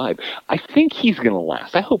Plutonian vibe. I think he's going to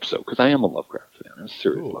last. I hope so, because I am a Lovecraft fan. I'm a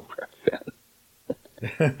serious Lovecraft fan.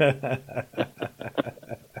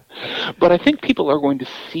 But I think people are going to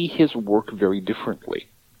see his work very differently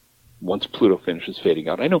once Pluto finishes fading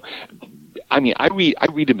out. I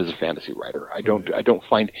read him as a fantasy writer. I don't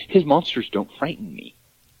find his monsters don't frighten me.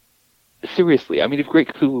 Seriously, I mean, if Great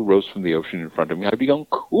Cthulhu rose from the ocean in front of me, I'd be going,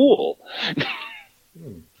 cool.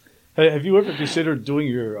 Hey, have you ever considered doing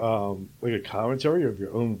your like a commentary of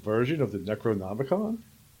your own version of the Necronomicon?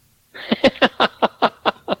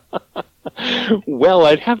 Well,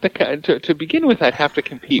 I'd have to begin with. I'd have to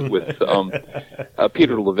compete with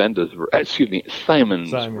Peter Levenda's,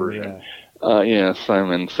 Simon's version. Yeah.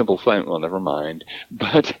 Simon, Simple Simon. Well, never mind.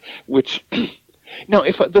 But which. Now,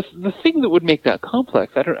 if the thing that would make that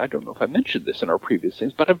complex, I don't know if I mentioned this in our previous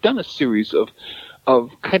things, but I've done a series of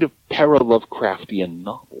kind of para-Lovecraftian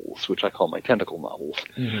novels, which I call my tentacle novels,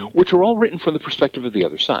 which are all written from the perspective of the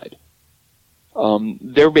other side.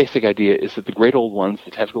 Their basic idea is that the great old ones,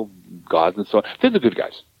 the tentacle gods and so on, they're the good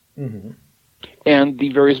guys. Mm-hmm. And the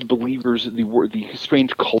various believers, the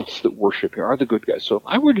strange cults that worship here are the good guys. So if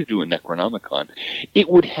I were to do a Necronomicon, it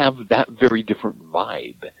would have that very different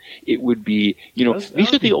vibe. It would be,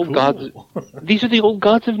 these are the old gods. These are the old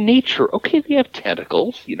gods of nature. Okay, they have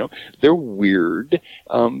tentacles. They're weird.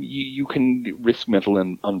 You can risk mental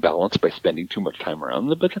unbalance by spending too much time around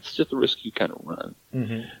them, but that's just the risk you kind of run.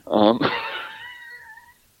 Mm-hmm.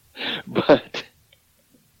 But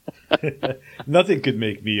nothing could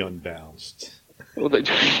make me unbalanced. Well,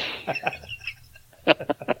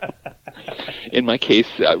 in my case,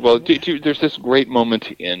 there's this great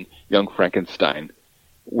moment in Young Frankenstein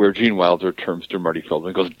where Gene Wilder turns to Marty Feldman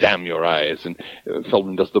and goes, "Damn your eyes," and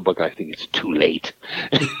Feldman does the book, "I think it's too late."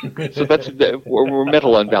 So that's where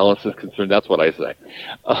mental unbalance is concerned. That's what I say.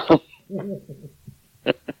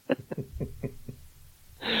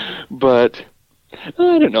 But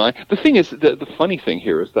I don't know. The thing is, the funny thing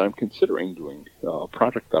here is that I'm considering doing a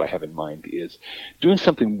project that I have in mind is doing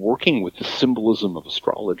something working with the symbolism of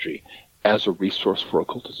astrology as a resource for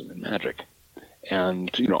occultism and magic.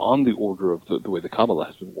 And, on the order of the way the Kabbalah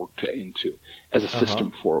has been worked into as a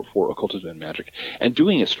system for occultism and magic. And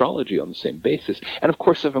doing astrology on the same basis. And, of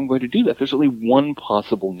course, if I'm going to do that, there's only one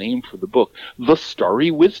possible name for the book, The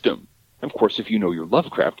Starry Wisdom. Of course, if you know your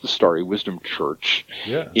Lovecraft, the Starry Wisdom Church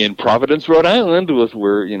in Providence, Rhode Island, was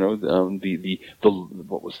where the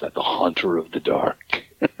what was that? The Haunter of the Dark.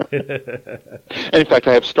 And in fact,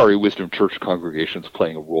 I have Starry Wisdom Church congregations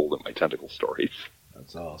playing a role in my tentacle stories.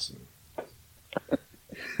 That's awesome.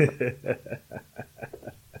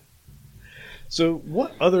 So,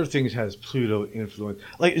 what other things has Pluto influenced?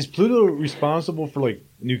 Like, is Pluto responsible for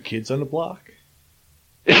New Kids on the Block?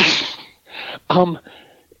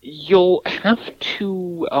 You'll have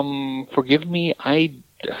to forgive me. I'm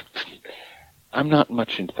not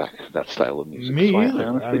much in fact that style of music. Me so either.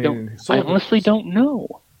 I honestly don't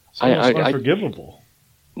know. It's unforgivable.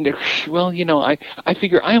 Well, I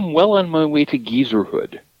figure I am well on my way to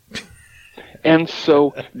geezerhood. And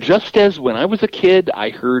so, just as when I was a kid, I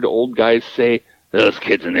heard old guys say, "Those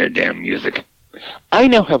kids and their damn music," I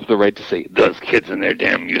now have the right to say, "Those kids and their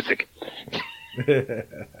damn music."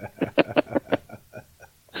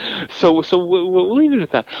 So we'll leave it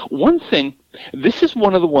at that. One thing, this is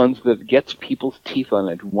one of the ones that gets people's teeth on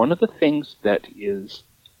edge. One of the things that is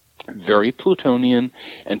very Plutonian,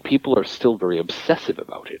 and people are still very obsessive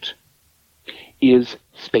about it, is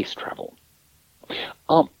space travel.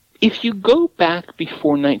 If you go back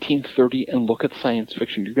before 1930 and look at science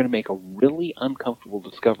fiction, you're going to make a really uncomfortable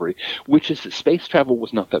discovery, which is that space travel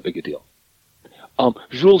was not that big a deal.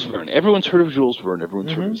 Jules Verne. Everyone's heard of Jules Verne.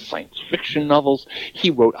 Everyone's heard of science fiction novels.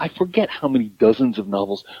 He wrote, I forget how many dozens of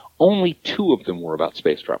novels. Only 2 of them were about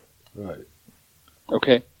space travel. Right.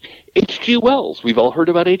 Okay. H.G. Wells. We've all heard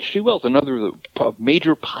about H.G. Wells, another of the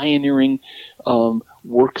major pioneering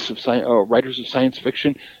works of writers of science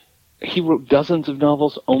fiction. He wrote dozens of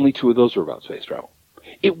novels. Only 2 of those were about space travel.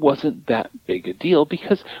 It wasn't that big a deal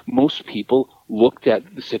because most people looked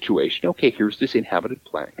at the situation. Okay, here's this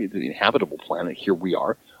inhabitable planet. Here we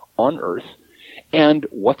are on Earth. And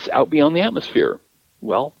what's out beyond the atmosphere?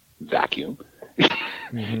 Well, vacuum.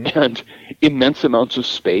 And immense amounts of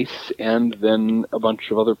space, and then a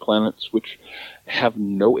bunch of other planets which have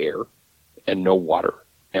no air and no water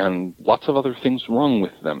and lots of other things wrong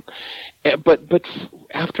with them. But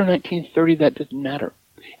after 1930, that didn't matter.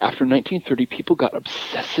 After 1930, people got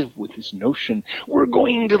obsessive with this notion, we're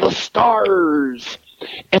going to the stars!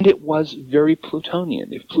 And it was very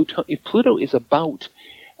Plutonian. If Pluto is about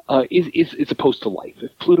is opposed to life,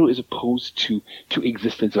 if Pluto is opposed to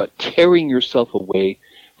existence, about tearing yourself away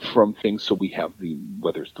from things, so we have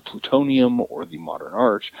whether it's the plutonium or the modern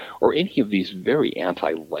arch or any of these very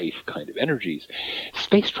anti-life kind of energies,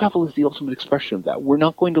 space travel is the ultimate expression of that. We're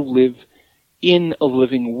not going to live in a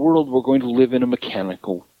living world. We're going to live in a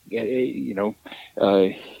mechanical. Here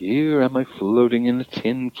am I floating in a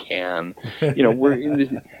tin can. We're in this.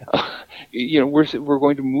 We're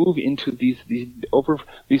going to move into these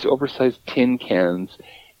oversized tin cans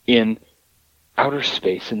in outer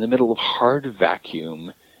space in the middle of hard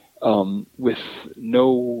vacuum, with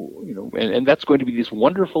no, and that's going to be this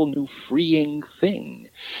wonderful new freeing thing.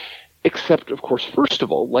 Except, of course, first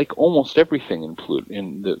of all, like almost everything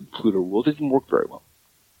in the Pluto world, it didn't work very well.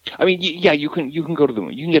 I mean, you can go to the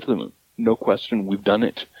moon. You can get to the moon. No question. We've done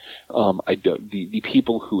it. The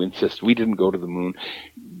people who insist we didn't go to the moon,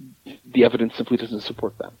 the evidence simply doesn't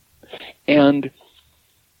support that. And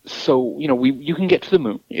so, you can get to the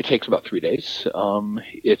moon. It takes about 3 days.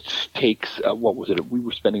 It takes, what was it? We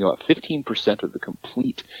were spending about 15%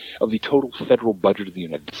 of the total federal budget of the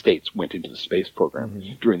United States went into the space program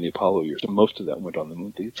during the Apollo years. And most of that went on the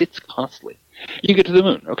moon. It's costly. You get to the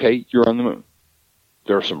moon. Okay, you're on the moon.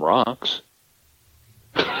 There are some rocks.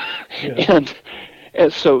 And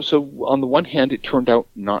so on the one hand, it turned out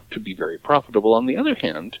not to be very profitable. On the other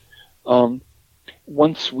hand,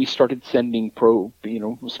 once we started sending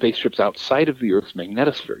spaceships outside of the Earth's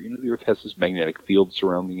magnetosphere, the Earth has this magnetic field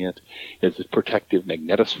surrounding it. It has this protective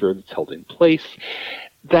magnetosphere that's held in place.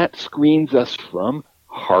 That screens us from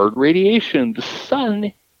hard radiation. The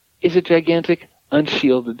sun is a gigantic,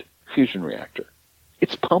 unshielded fusion reactor.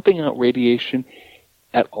 It's pumping out radiation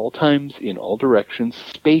at all times, in all directions.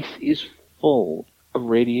 Space is full of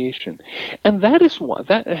radiation, and that is why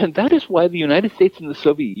the United States and the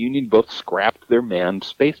Soviet Union both scrapped their manned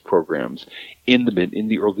space programs in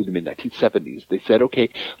the early to mid 1970s. They said, okay,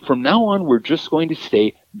 from now on we're just going to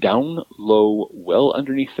stay down low, well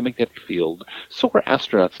underneath the magnetic field, so our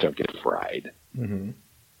astronauts don't get fried. Mm-hmm.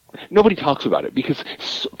 Nobody talks about it because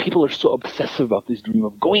people are so obsessive about this dream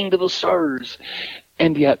of going to the stars,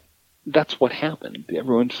 and yet that's what happened.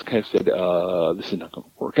 Everyone just kind of said, this is not going to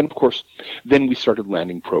work. And of course, then we started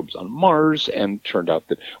landing probes on Mars, and turned out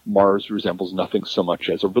that Mars resembles nothing so much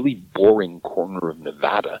as a really boring corner of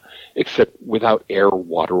Nevada, except without air,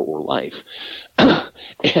 water, or life.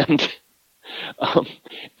 And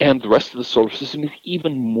the rest of the solar system is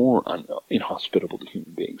even more inhospitable to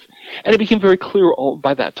human beings. And it became very clear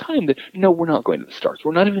by that time that, no, we're not going to the stars.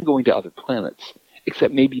 We're not even going to other planets,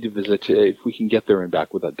 except maybe to visit if we can get there and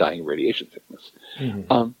back without dying of radiation sickness.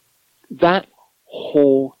 Mm-hmm. That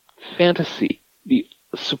whole fantasy, the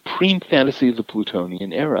supreme fantasy of the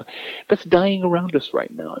Plutonian era, that's dying around us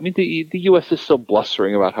right now. I mean, the U.S. is still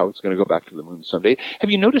blustering about how it's going to go back to the moon someday.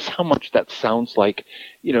 Have you noticed how much that sounds like,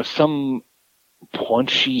 some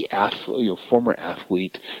paunchy athlete, former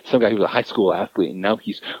athlete, some guy who was a high school athlete, and now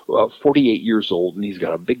he's 48 years old, and he's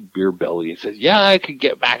got a big beer belly, and says, "Yeah, I could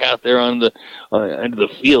get back out there on the into the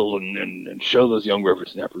field and show those young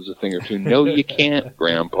whippersnappers a thing or two." No, you can't,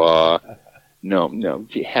 Grandpa. No,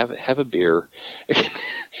 have a beer.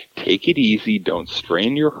 Take it easy. Don't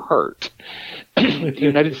strain your heart. The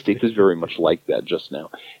United States is very much like that just now,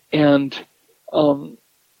 and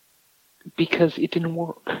because it didn't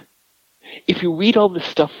work. If you read all this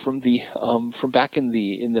stuff from back in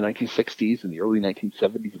the 1960s and the early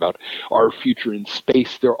 1970s about our future in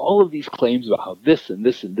space, there are all of these claims about how this and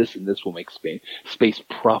this and this and this will make space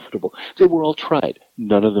profitable. They were all tried.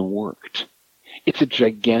 None of them worked. It's a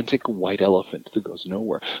gigantic white elephant that goes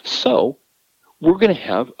nowhere. So we're going to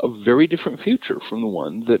have a very different future from the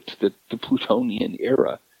one that the Plutonian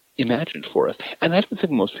era imagined for us. And I don't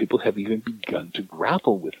think most people have even begun to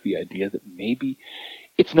grapple with the idea that maybe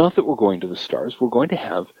it's not that we're going to the stars. We're going to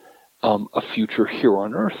have a future here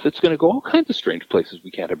on Earth that's going to go all kinds of strange places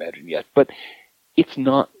we can't imagine yet. But it's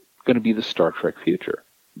not going to be the Star Trek future.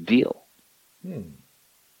 Deal.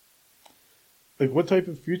 Like, what type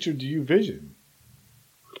of future do you vision?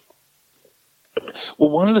 Well,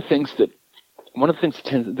 one of the things that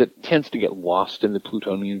tends to get lost in the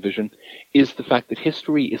Plutonian vision is the fact that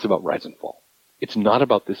history is about rise and fall. It's not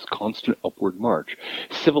about this constant upward march.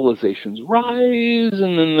 Civilizations rise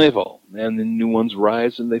and then they fall, and then new ones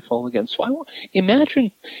rise and they fall again. So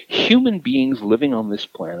imagine human beings living on this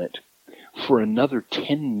planet for another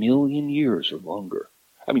 10 million years or longer.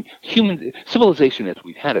 I mean, human civilization as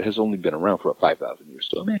we've had it has only been around for about 5,000 years.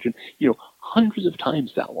 So imagine, hundreds of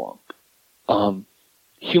times that long.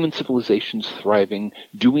 Human civilizations thriving,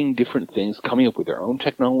 doing different things, coming up with their own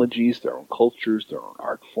technologies, their own cultures, their own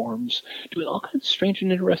art forms, doing all kinds of strange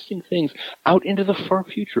and interesting things out into the far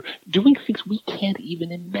future, doing things we can't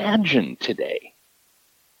even imagine today.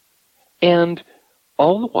 And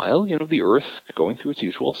all the while, the Earth going through its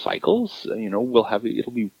usual cycles,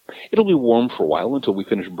 it'll be warm for a while until we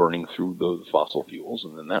finish burning through those fossil fuels,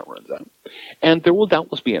 and then that runs out. And there will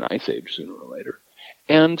doubtless be an ice age sooner or later.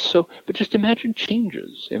 And so, but just imagine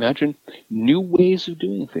changes. Imagine new ways of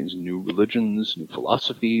doing things, new religions, new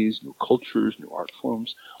philosophies, new cultures, new art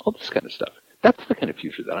forms, all this kind of stuff. That's the kind of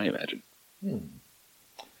future that I imagine.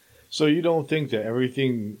 So you don't think that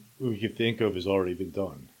everything we could think of has already been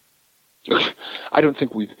done? I don't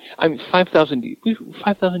think 5,000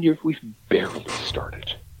 years, we've barely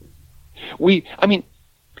started.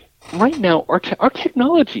 Right now, our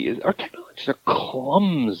technologies are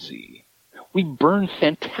clumsy. We burn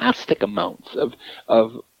fantastic amounts of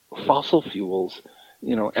fossil fuels,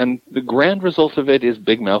 and the grand result of it is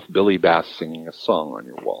Big Mouth Billy Bass singing a song on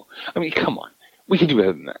your wall. I mean, come on. We can do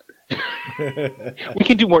better than that. We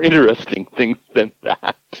can do more interesting things than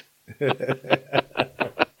that.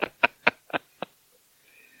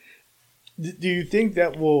 Do you think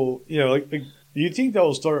that will, do you think that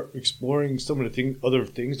will start exploring some of the other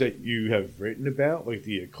things that you have written about, like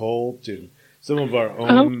the occult and some of our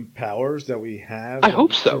own powers that we have? I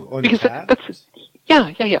hope so, because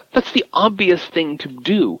that's the obvious thing to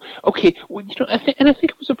do. Okay, well, I think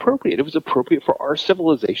it was appropriate. It was appropriate for our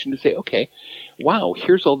civilization to say, okay, wow,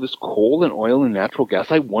 here's all this coal and oil and natural gas.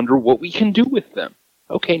 I wonder what we can do with them.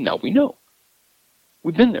 Okay, now we know.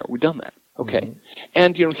 We've been there. We've done that. Okay. Mm-hmm.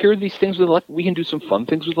 And, here are these things we can do some fun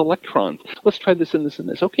things with electrons. Let's try this and this and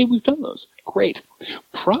this. Okay, we've done those. Great.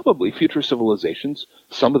 Probably future civilizations,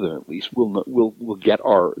 some of them at least, will get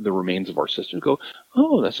the remains of our system and go,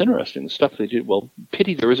 oh, that's interesting. The stuff they did, well,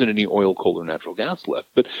 pity there isn't any oil, coal, or natural gas left.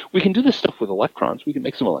 But we can do this stuff with electrons. We can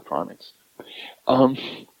make some electronics.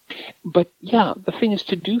 But, yeah, the thing is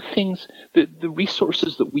to do things, the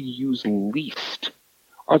resources that we use least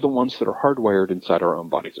are the ones that are hardwired inside our own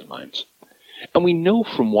bodies and minds. And we know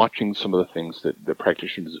from watching some of the things that the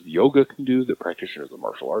practitioners of yoga can do, that practitioners of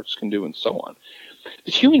martial arts can do, and so on,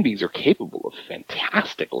 that human beings are capable of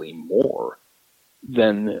fantastically more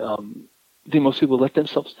than most people let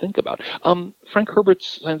themselves think about. Frank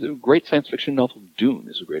Herbert's great science fiction novel Dune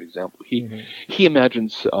is a great example. He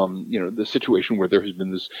imagines the situation where there has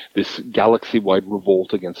been this galaxy-wide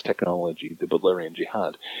revolt against technology, the Butlerian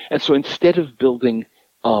Jihad. And so instead of building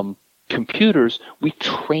computers, we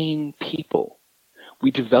train people.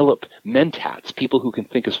 We develop mentats, people who can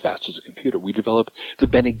think as fast as a computer. We develop the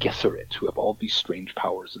Bene Gesserit, who have all these strange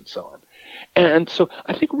powers and so on. And so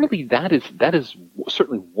I think really that is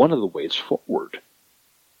certainly one of the ways forward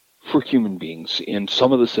for human beings in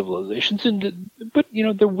some of the civilizations. But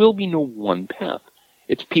there will be no one path.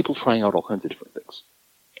 It's people trying out all kinds of different things.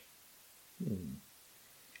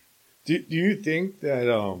 Do you think that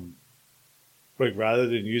rather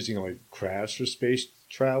than using crafts for space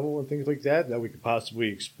travel and things like that we could possibly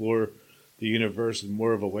explore the universe in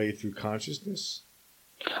more of a way through consciousness?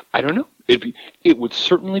 I don't know. It would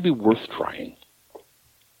certainly be worth trying.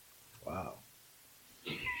 Wow.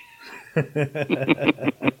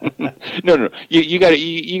 No. You got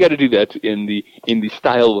to do that in the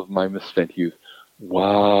style of my misspent youth.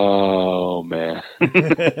 Wow, man.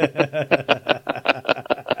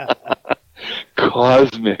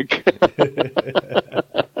 Cosmic.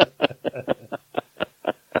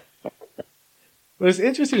 But it's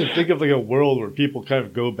interesting to think of a world where people kind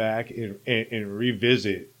of go back and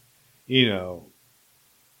revisit,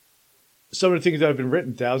 some of the things that have been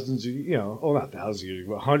written thousands of, not thousands of years,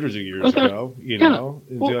 but hundreds of years ago,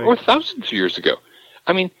 or thousands of years ago.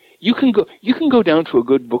 I mean, you can go down to a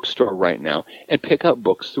good bookstore right now and pick up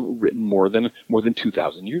books that were written more than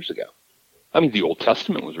 2,000 years ago. I mean, the Old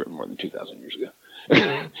Testament was written more than 2,000 years ago.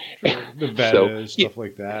 The Vedas, stuff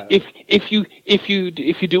like that. If you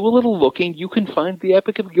do a little looking, you can find the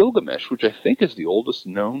Epic of Gilgamesh, which I think is the oldest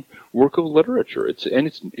known work of literature. It's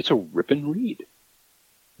a rip and read.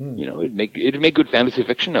 It'd make good fantasy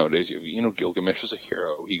fiction nowadays. Gilgamesh is a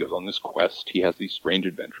hero. He goes on this quest. He has these strange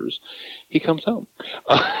adventures. He comes home,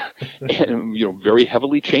 and very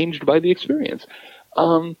heavily changed by the experience.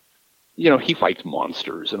 He fights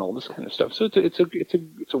monsters and all this kind of stuff. So it's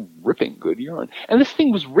a ripping good yarn. And this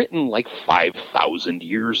thing was written 5,000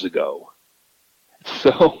 years ago.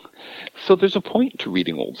 So there's a point to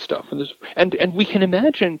reading old stuff, and we can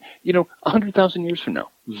imagine, 100,000 years from now,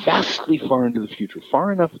 vastly far into the future,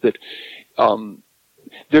 far enough that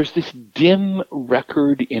there's this dim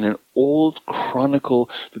record in an old chronicle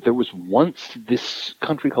that there was once this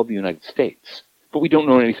country called the United States, but we don't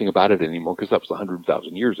know anything about it anymore because that was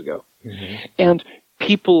 100,000 years ago. Mm-hmm. And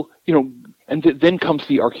people, and then comes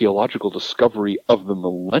the archaeological discovery of the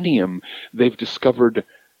millennium. They've discovered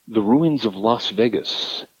the ruins of Las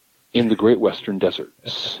Vegas in the Great Western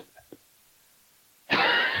Deserts.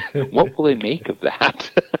 What will they make of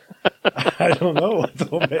that? I don't know what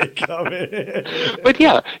they'll make of it. But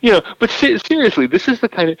yeah, seriously, this is the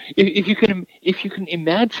kind of, if you can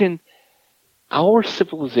imagine our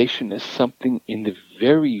civilization as something in the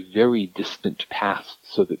very, very distant past,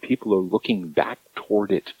 so that people are looking back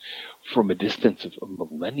toward it from a distance of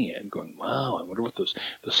millennia and going, wow, I wonder what those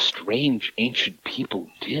strange ancient people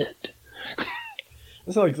did.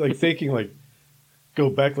 It's like thinking go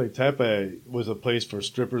back Tepe was a place for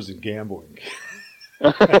strippers and gambling.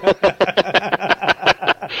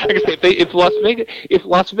 If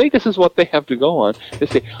Las Vegas is what they have to go on, they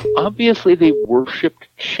say obviously they worshipped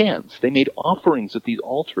chance. They made offerings at these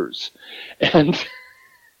altars, and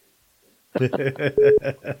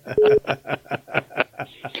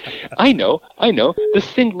I know.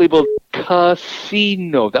 This thing labeled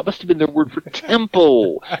casino. That must have been their word for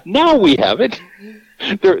temple. Now we have it.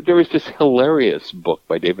 There is this hilarious book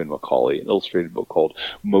by David Macaulay, an illustrated book called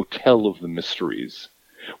Motel of the Mysteries,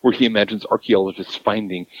 where he imagines archaeologists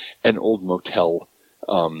finding an old motel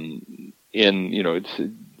it's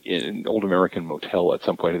an old American motel at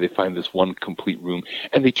some point, and they find this one complete room,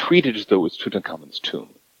 and they treat it as though it's Tutankhamun's tomb,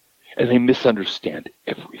 and they misunderstand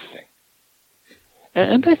everything.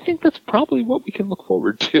 And I think that's probably what we can look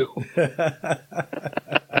forward to.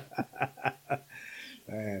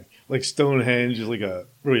 Like Stonehenge is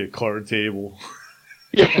really a card table.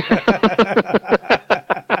 Yeah.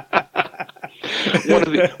 One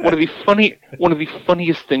of the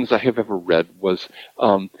funniest things I have ever read was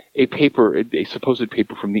a supposed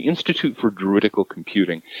paper from the Institute for Druidical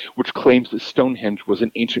Computing, which claims that Stonehenge was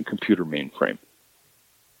an ancient computer mainframe.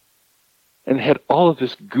 And it had all of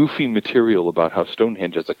this goofy material about how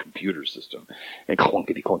Stonehenge has a computer system, and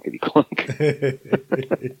clunkety clunk,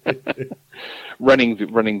 running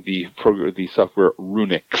the software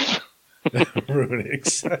Runix.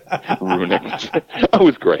 Runix. That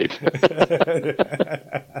was great.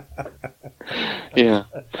 Yeah,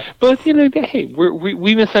 but hey,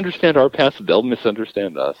 we misunderstand our past; they'll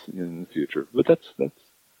misunderstand us in the future. But that's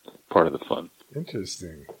part of the fun.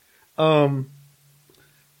 Interesting.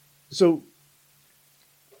 So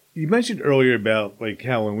you mentioned earlier about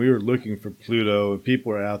how when we were looking for Pluto and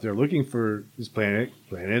people are out there looking for this planet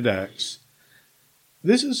X,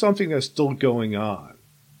 this is something that's still going on.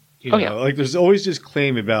 Yeah. There's always this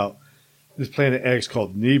claim about this planet X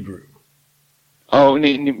called Nibiru. Oh,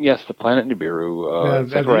 yes, the planet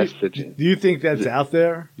Nibiru. Do you think that's out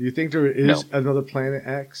there? Do you think there is another planet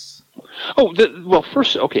X? Oh, well,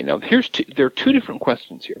 first, okay. Now, there are two different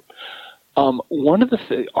questions here. One of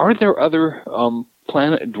are there other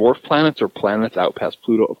dwarf planets or planets out past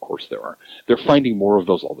Pluto? Of course there are. They're finding more of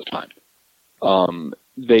those all the time. All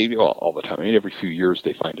the time. I mean, every few years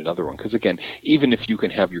they find another one. Because again, even if you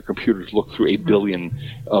can have your computers look through 8 billion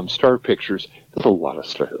star pictures, there's a lot of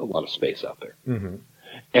space out there. Mm-hmm.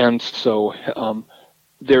 And so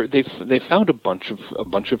they found a bunch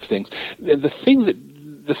of things. The thing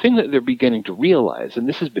that they're beginning to realize, and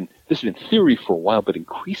this has been theory for a while, but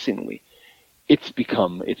increasingly it's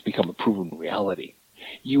become a proven reality.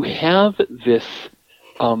 You have this.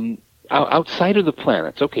 Outside of the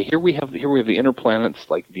planets, okay, here we have the inner planets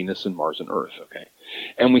like Venus and Mars and Earth, okay,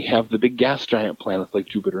 and we have the big gas giant planets like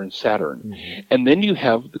Jupiter and Saturn, mm-hmm. and then you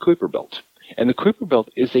have the Kuiper Belt, and the Kuiper Belt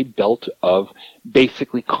is a belt of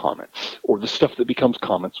basically comets, or the stuff that becomes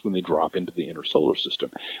comets when they drop into the inner solar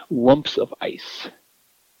system, lumps of ice,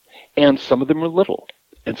 and some of them are little,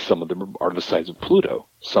 and some of them are the size of Pluto,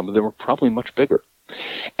 some of them are probably much bigger,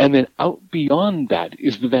 and then out beyond that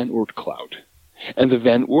is the Van Oort cloud. And the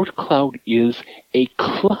Van Oort cloud is a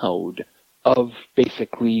cloud of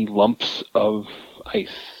basically lumps of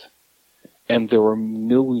ice. And there are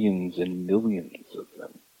millions and millions of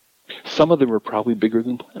them. Some of them are probably bigger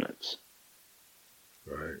than planets.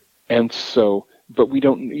 Right. And so, but we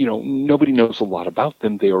don't, nobody knows a lot about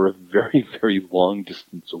them. They are a very, very long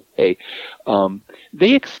distance away.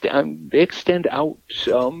 They extend out,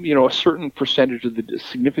 a certain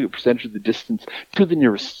significant percentage of the distance to the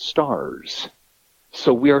nearest stars.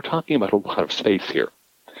 So we are talking about a lot of space here.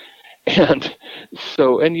 And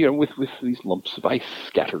so, and with these lumps of ice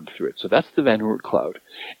scattered through it. So that's the Van Oort cloud.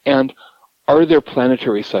 And are there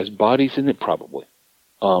planetary-sized bodies in it? Probably.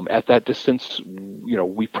 At that distance,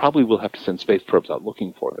 we probably will have to send space probes out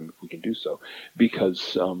looking for them if we can do so,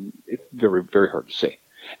 because it's very, very hard to see.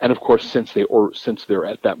 And of course, since they're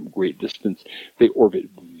at that great distance, they orbit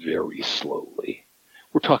very slowly.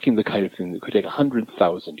 We're talking the kind of thing that could take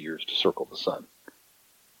 100,000 years to circle the sun.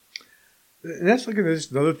 And that's like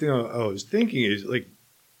another thing I was thinking is, like,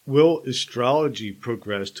 will astrology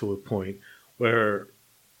progress to a point where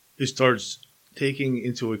it starts taking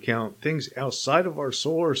into account things outside of our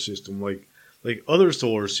solar system, like other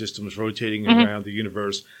solar systems rotating around the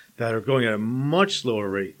universe that are going at a much slower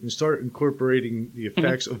rate, and start incorporating the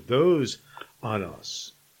effects of those on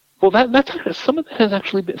us? Well, some of that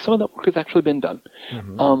work has actually been done.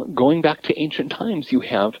 Going back to ancient times, you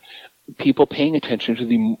have people paying attention to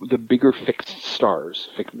the bigger fixed stars.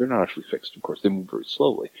 They're not actually fixed, of course; they move very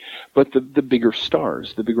slowly. But the bigger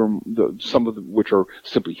stars, some of them which are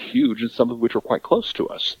simply huge, and some of which are quite close to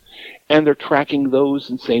us, and they're tracking those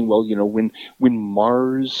and saying, well, when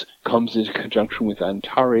Mars comes into conjunction with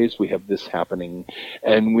Antares, we have this happening,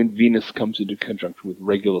 and when Venus comes into conjunction with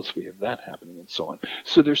Regulus, we have that happening, and so on.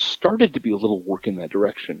 So there's started to be a little work in that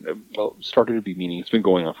direction. Well, started to be meaning it's been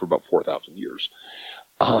going on for about 4,000 years.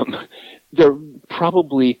 They're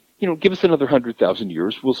probably, give us another 100,000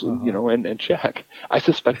 years, we'll, and check. I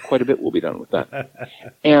suspect quite a bit will be done with that.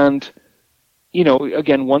 And,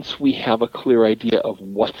 again, once we have a clear idea of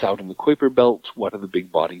what's out in the Kuiper Belt, what are the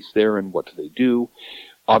big bodies there, and what do they do,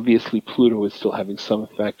 obviously Pluto is still having some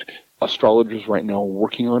effect. Astrologers right now are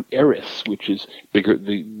working on Eris, which is bigger.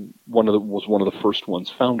 Was one of the first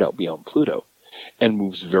ones found out beyond Pluto, and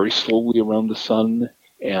moves very slowly around the sun,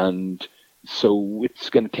 and so it's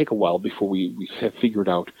going to take a while before we have figured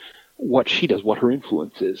out what she does, what her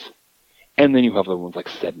influence is. And then you have other ones like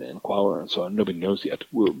Sedna and Quaoar and so on. Nobody knows yet.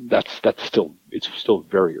 It's still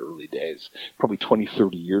very early days, probably 20,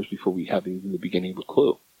 30 years before we have even the beginning of a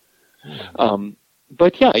clue.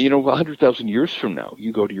 But yeah, 100,000 years from now,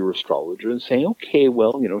 you go to your astrologer and say, okay,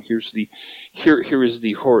 well, here's the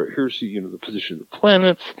position of the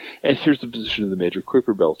planets, and here's the position of the major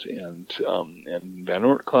Kuiper Belt and Van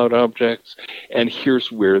Oort cloud objects, and here's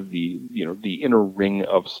where the inner ring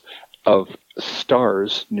of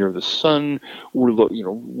stars near the sun were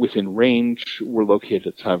within range were located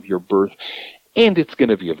at the time of your birth, and it's going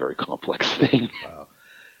to be a very complex thing. Wow.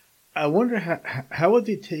 I wonder how would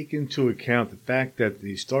they take into account the fact that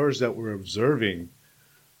the stars that we're observing,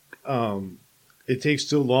 it takes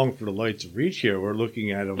so long for the light to reach here. We're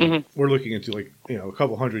looking at them. We're looking into a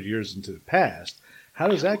couple hundred years into the past. How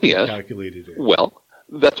does that get calculated in? Well,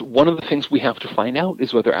 that's one of the things we have to find out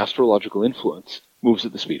is whether astrological influence moves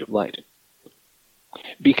at the speed of light.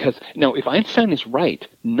 Because now, if Einstein is right,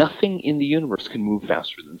 nothing in the universe can move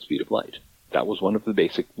faster than the speed of light. That was one of the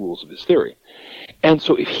basic rules of his theory. And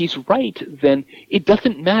so if he's right, then it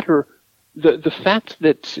doesn't matter the fact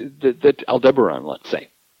that Aldebaran, let's say,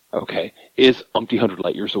 is umpty hundred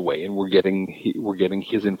light years away, and we're getting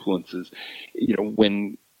his influences,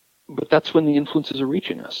 but that's when the influences are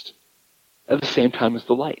reaching us at the same time as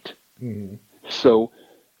the light. So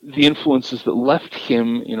the influences that left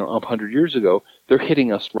him, up 100 years ago, they're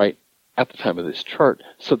hitting us right at the time of this chart,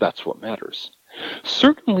 so that's what matters.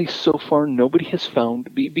 Certainly, so far, nobody has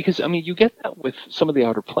found, because, you get that with some of the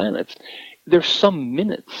outer planets. They're some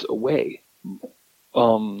minutes away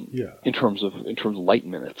in terms of light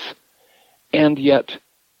minutes. And yet,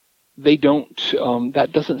 they don't,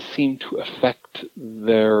 that doesn't seem to affect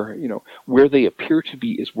their, where they appear to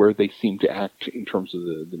be is where they seem to act in terms of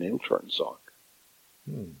the natal chart and so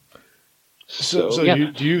on. So yeah.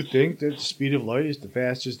 Do you think that the speed of light is the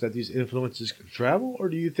fastest that these influences can travel, or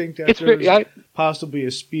do you think that there's possibly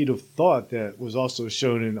a speed of thought that was also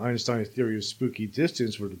shown in Einstein's theory of spooky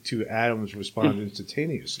distance, where the two atoms respond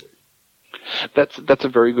instantaneously? That's a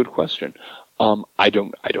very good question. I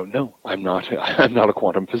don't know. I'm not a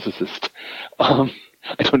quantum physicist. I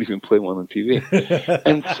don't even play one on TV,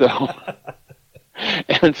 and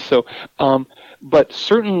so. But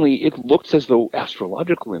certainly it looks as though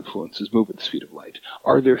astrological influences move at the speed of light.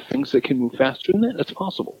 Are there things that can move faster than that? That's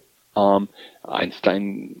possible.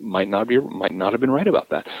 Einstein might not have been right about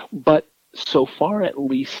that. But so far, at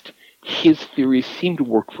least, his theories seem to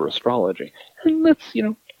work for astrology. And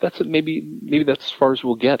maybe that's as far as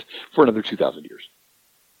we'll get for another 2,000 years.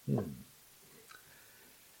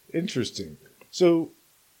 Interesting. So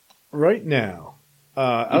right now,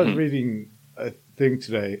 I was reading a thing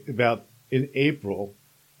today about in April,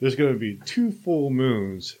 there's going to be 2 full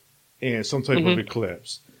moons and some type of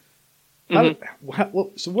eclipse.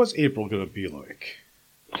 So what's April going to be like?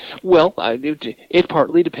 Well, it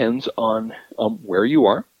partly depends on where you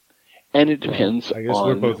are, and it depends I guess on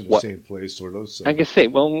we're both in the same place, sort of. So. I guess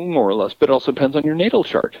more or less, but it also depends on your natal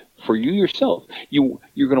chart. For you yourself, you're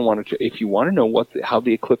going to want to, if you want to know how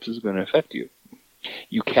the eclipse is going to affect you,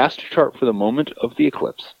 you cast a chart for the moment of the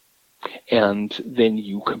eclipse, and then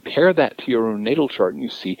you compare that to your own natal chart, and you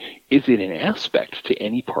see, is it an aspect to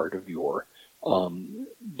any part of your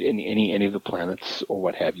any of the planets or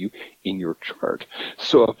what have you in your chart.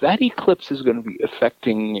 So if that eclipse is going to be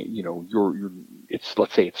affecting,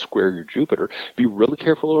 let's say it's square your Jupiter, be really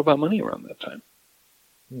careful about money around that time.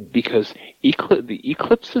 Because the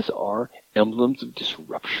eclipses are emblems of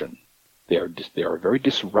disruption. They are a very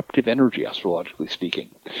disruptive energy, astrologically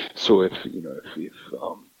speaking. So let's say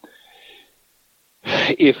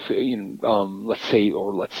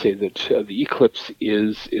that the eclipse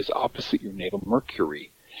is opposite your natal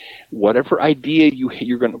Mercury, whatever idea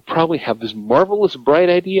you're going to probably have this marvelous bright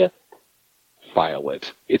idea, file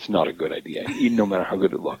it. It's not a good idea, no matter how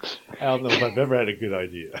good it looks. I don't know if I've ever had a good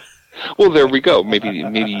idea. Well, there we go. Maybe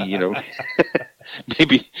maybe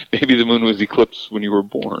the moon was eclipsed when you were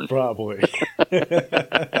born. Probably.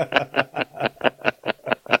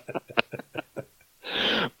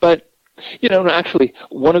 But actually,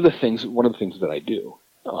 one of the things that I do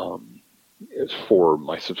is for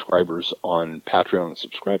my subscribers on Patreon and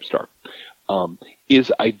Subscribestar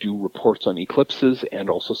is I do reports on eclipses and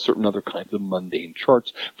also certain other kinds of mundane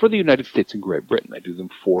charts for the United States and Great Britain. I do them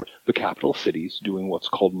for the capital cities, doing what's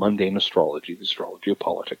called mundane astrology, the astrology of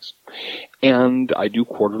politics, and I do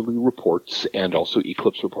quarterly reports and also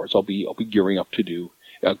eclipse reports. I'll be gearing up to do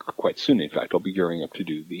quite soon. In fact, I'll be gearing up to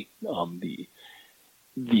do the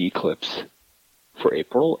eclipse for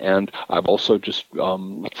April, and I've also just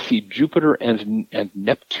Jupiter and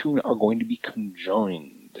Neptune are going to be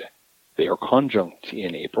conjoined. They are conjunct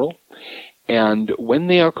in April, and when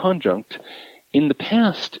they are conjunct, in the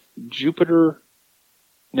past,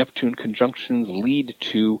 Jupiter-Neptune conjunctions lead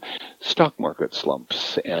to stock market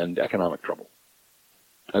slumps and economic trouble.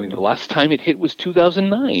 I mean, the last time it hit was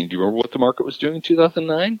 2009. Do you remember what the market was doing in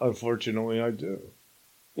 2009? Unfortunately, I do.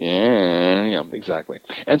 Yeah, exactly.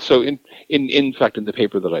 And so, in fact, in the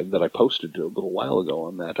paper that I posted a little while ago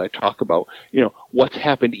on that, I talk about what's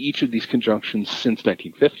happened each of these conjunctions since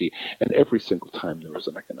 1950, and every single time there was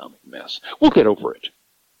an economic mess. We'll get over it.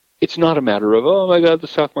 It's not a matter of, oh my God, the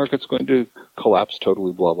stock market's going to collapse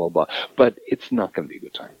totally, blah blah blah. But it's not going to be a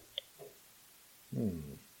good time.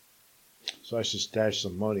 So I should stash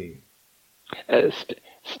some money.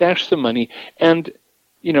 Stash some money and.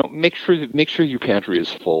 Make sure your pantry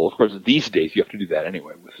is full. Of course, these days you have to do that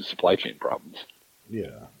anyway with the supply chain problems.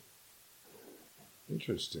 Yeah.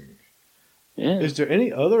 Interesting. Yeah. Is there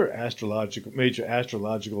any other major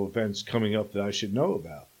astrological events coming up that I should know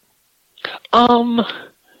about?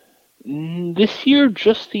 This year,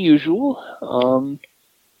 just the usual.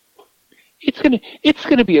 It's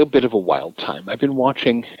gonna be a bit of a wild time. I've been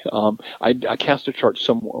watching. I cast a chart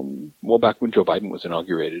well back when Joe Biden was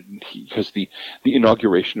inaugurated, because the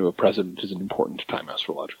inauguration of a president is an important time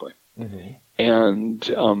astrologically. Mm-hmm. And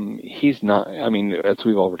he's not. I mean, as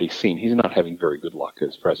we've already seen, he's not having very good luck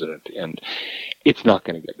as president, and it's not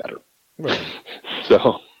going to get better. Right.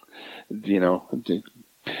 So,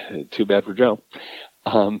 too bad for Joe.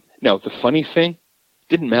 Now, the funny thing.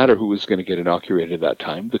 Didn't matter who was going to get inaugurated at that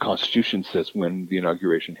time. The Constitution says when the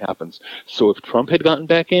inauguration happens. So if Trump had gotten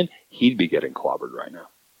back in, he'd be getting clobbered right now.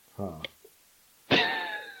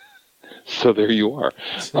 So there you are.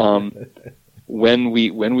 When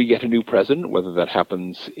we get a new president, whether that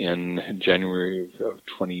happens in January of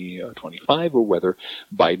 2025 or whether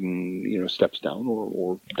Biden steps down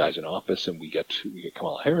or dies in office and we get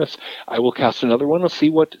Kamala Harris, I will cast another one and see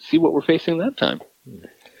what we're facing that time.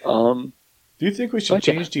 Do you think we should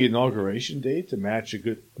change the inauguration date to match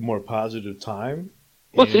a more positive time?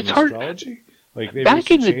 Well, it's hard. Astrology? Like maybe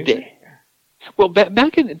back in the day. Well,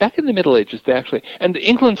 back in the Middle Ages, they actually, and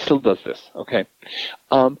England still does this. Okay,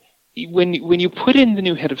 when you put in the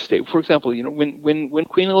new head of state, for example, when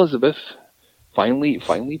Queen Elizabeth finally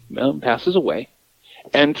passes away,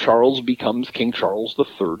 and Charles becomes King Charles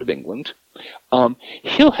III of England.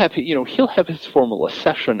 He'll have his formal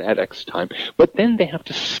accession at X time, but then they have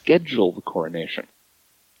to schedule the coronation,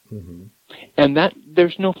 and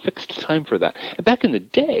there's no fixed time for that. And back in the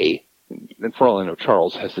day, and for all I know,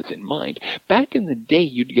 Charles has this in mind. Back in the day,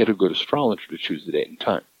 you'd get a good astrologer to choose the date and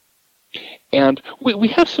time, And we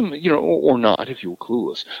have some, or not, if you were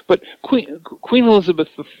clueless. But Queen Elizabeth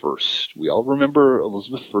I, we all remember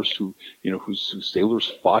Elizabeth I, whose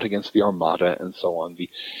sailors fought against the Armada and so on,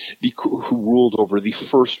 who ruled over the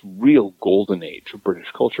first real golden age of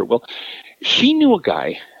British culture. Well, she knew a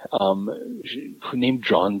guy named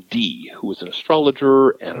John Dee, who was an astrologer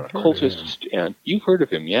and an occultist, and you've heard of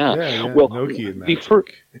him, yeah. Well,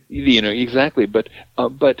 exactly. But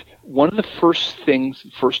one of the first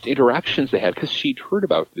interactions they had, because she'd heard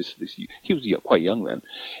about this. He was quite young then,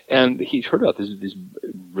 and he'd heard about this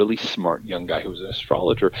really smart young guy who was an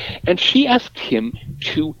astrologer, and she asked him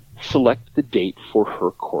to select the date for her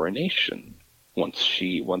coronation. Once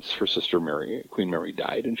her sister Queen Mary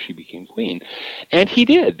died and she became queen, and he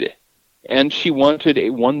did. And she wanted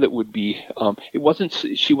one that would be.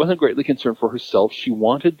 She wasn't greatly concerned for herself. She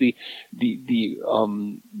wanted the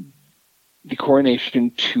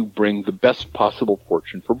coronation to bring the best possible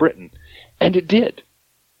fortune for Britain, and it did.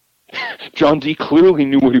 John Dee clearly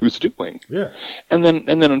knew what he was doing. Yeah. And then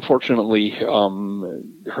unfortunately,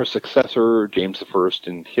 her successor, James I,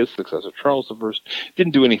 and his successor, Charles I,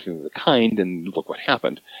 didn't do anything of the kind, and look what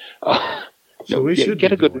happened. So we should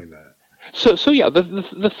get doing that. So yeah,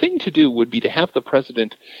 the thing to do would be to have the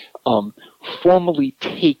president formally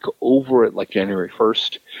take over at like January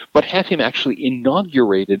 1st, but have him actually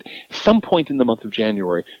inaugurated some point in the month of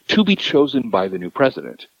January to be chosen by the new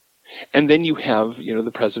president. And then you have,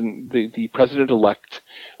 the president-elect,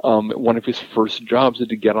 one of his first jobs is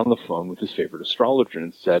to get on the phone with his favorite astrologer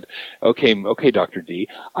and said, okay, Dr. D,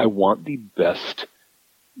 I want the best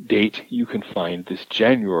date you can find this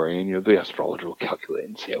January. And, the astrologer will calculate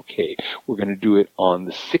and say, okay, we're going to do it on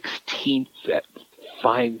the 16th at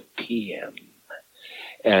 5 p.m.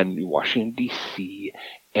 and Washington, D.C.,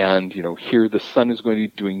 and, here the sun is going to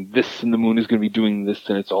be doing this, and the moon is going to be doing this,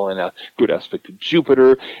 and it's all in a good aspect to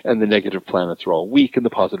Jupiter, and the negative planets are all weak, and the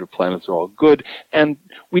positive planets are all good, and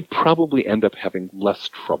we'd probably end up having less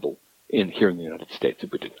trouble here in the United States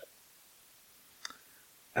if we did that.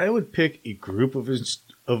 I would pick a group of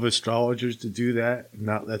astrologers to do that, and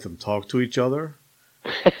not let them talk to each other.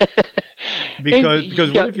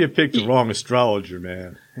 Because what if you pick the wrong astrologer,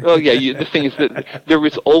 man? Oh yeah, the thing is that there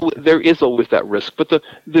is always that risk. But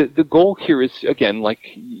the goal here is, again, like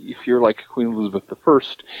if you're like Queen Elizabeth I,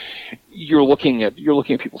 you're looking at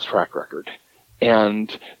people's track record,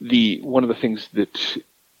 and one of the things that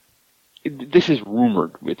this is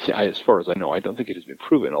rumored. As far as I know, I don't think it has been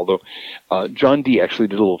proven. Although John Dee actually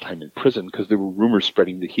did a little time in prison because there were rumors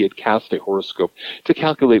spreading that he had cast a horoscope to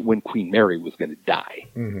calculate when Queen Mary was going to die.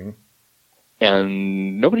 Mm-hmm.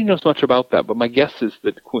 And nobody knows much about that, but my guess is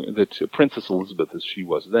that Princess Elizabeth, as she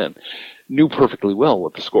was then, knew perfectly well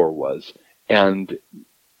what the score was, and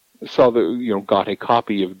got a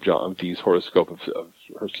copy of John Dee's horoscope of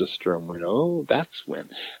her sister, and went, oh, that's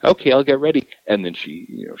when. Okay, I'll get ready, and then she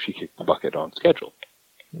kicked the bucket on schedule,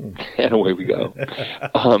 and away we go.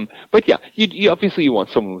 But yeah, you obviously you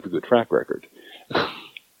want someone with a good track record.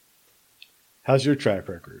 How's your track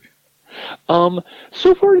record?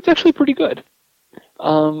 So far, it's actually pretty good.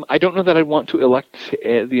 I don't know that I want to elect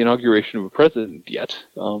the inauguration of a president yet.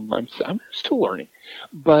 I'm still learning.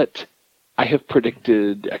 But I have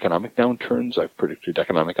predicted economic downturns. I've predicted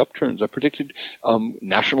economic upturns. I've predicted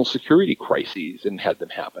national security crises and had them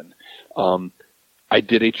happen. I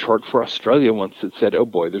did a chart for Australia once that said, oh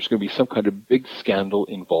boy, there's going to be some kind of big scandal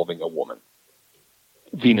involving a woman.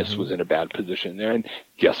 Venus was in a bad position there, and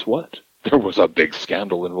guess what? There was a big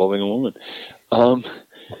scandal involving a woman.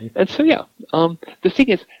 And so, yeah, the thing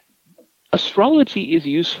is, astrology is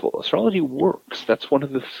useful. Astrology works. That's one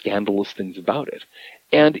of the scandalous things about it.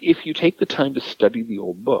 And if you take the time to study the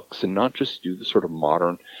old books and not just do the sort of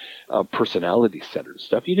modern personality-centered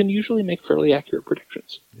stuff, you can usually make fairly accurate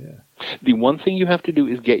predictions. Yeah. The one thing you have to do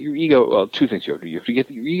is get your ego, well, two things you have to do. You have to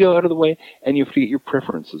get your ego out of the way, and you have to get your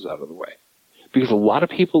preferences out of the way. Because a lot of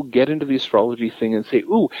people get into the astrology thing and say,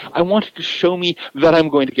 ooh, I want it to show me that I'm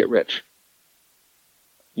going to get rich.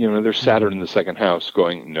 There's Saturn in the second house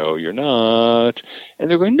going, no, you're not. And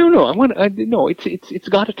they're going, no, it's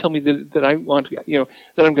got to tell me that I want to,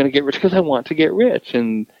 that I'm going to get rich because I want to get rich.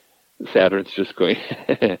 And Saturn's just going,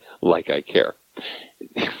 like I care.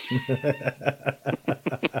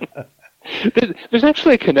 There's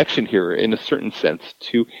actually a connection here, in a certain sense,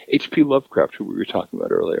 to H.P. Lovecraft, who we were talking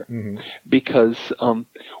about earlier, because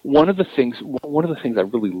one of the things I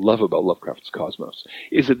really love about Lovecraft's cosmos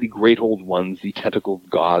is that the great old ones, the tentacled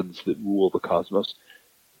gods that rule the cosmos,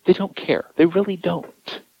 they don't care. They really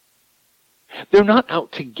don't. They're not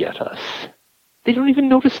out to get us. They don't even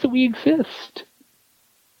notice that we exist.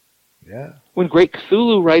 Yeah. When Great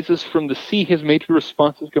Cthulhu rises from the sea, his major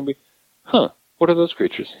response is going to be, huh, what are those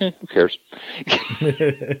creatures? Who cares?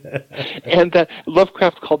 And that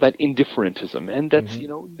Lovecraft called that indifferentism. And that's,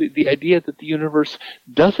 the idea that the universe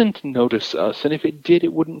doesn't notice us, and if it did,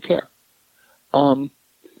 it wouldn't care.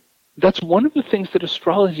 That's one of the things that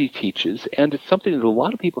astrology teaches, and it's something that a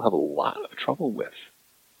lot of people have a lot of trouble with.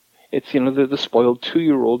 It's, the spoiled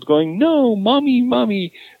 2-year-old going, no, mommy,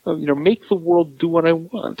 make the world do what I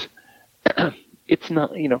want. It's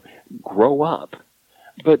not, grow up.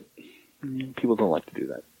 But people don't like to do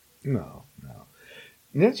that. No.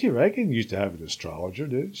 Nancy Reagan used to have an astrologer,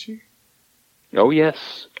 didn't she? Oh,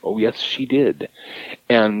 yes, she did.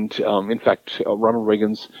 And, in fact, Ronald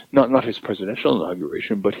Reagan's, not his presidential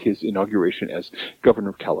inauguration, but his inauguration as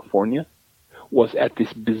governor of California was at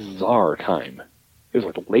this bizarre time. It was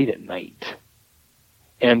like late at night.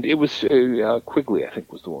 And it was, Quigley, I think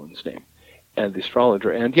was the woman's name, and the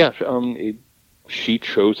astrologer. And yeah, she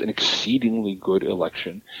chose an exceedingly good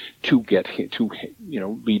election to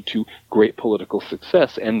lead to great political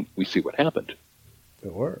success. And we see what happened.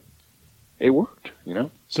 It worked.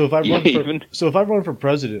 So if I run for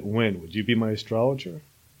president, when would you be my astrologer?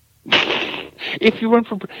 If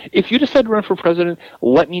you decide to run for president,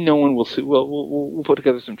 let me know and we'll see. We'll put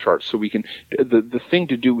together some charts so we can. The thing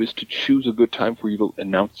to do is to choose a good time for you to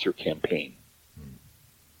announce your campaign,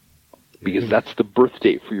 because that's the birth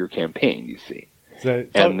date for your campaign. You see.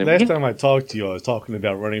 Last time I talked to you, I was talking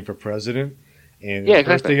about running for president, and the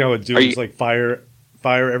first thing I would do is fire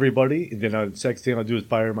everybody, and then the second thing I'll do is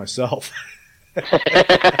fire myself.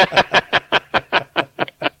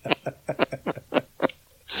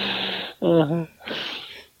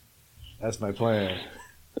 That's my plan.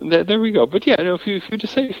 There we go. But yeah, if you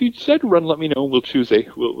decide to run, let me know. We'll choose a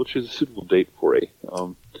suitable date for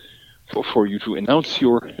for you to announce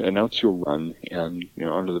your run, and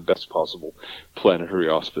under the best possible planetary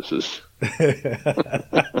auspices. I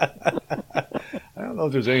don't know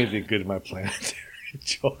if there's anything good in my planetary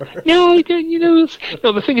chart. No,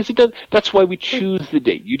 the thing is, that's why we choose the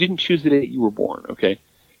date. You didn't choose the date you were born, okay?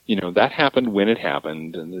 That happened when it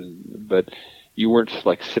happened, but you weren't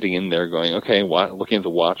like sitting in there going, okay, looking at the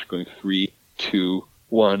watch, going 3, 2,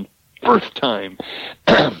 1, birth time.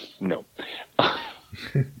 No. Well,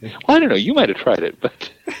 I don't know. You might have tried it,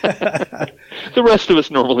 but the rest of us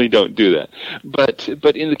normally don't do that. But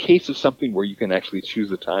in the case of something where you can actually choose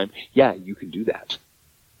a time, yeah, you can do that.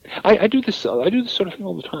 I do this. I do this sort of thing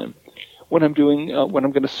all the time. When I'm going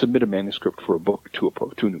to submit a manuscript for a book to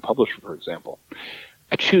a new publisher, for example,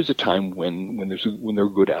 I choose a time when there are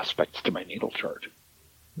good aspects to my natal chart.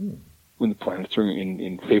 When the planets are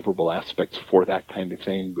in favorable aspects for that kind of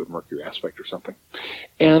thing, good Mercury aspect or something.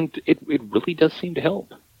 And it really does seem to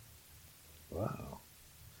help. Wow.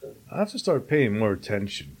 I have to start paying more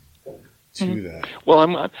attention to that.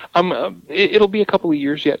 Well, it'll be a couple of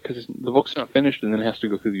years yet because the book's not finished and then it has to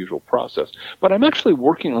go through the usual process. But I'm actually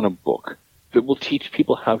working on a book that will teach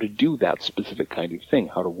people how to do that specific kind of thing,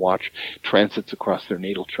 how to watch transits across their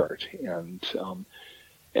natal chart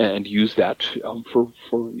and use that for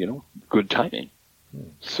good timing.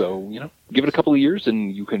 So give it a couple of years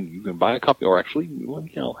and you can buy a copy, or actually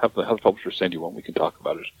have the publisher send you one. We can talk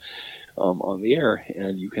about it on the air,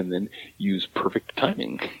 and you can then use perfect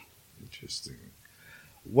timing. Interesting.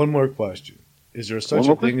 One more question: is there such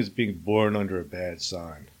a thing as being born under a bad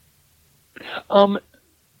sign?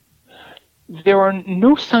 There are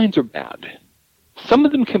no signs are bad. Some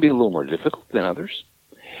of them can be a little more difficult than others.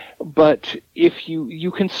 But if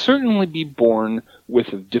you can certainly be born with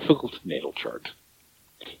a difficult natal chart.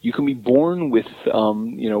 You can be born with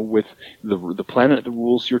with the planet that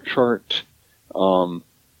rules your chart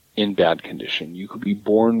in bad condition. You could be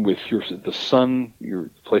born with the sun, your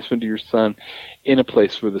placement of your sun, in a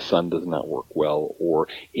place where the sun does not work well, or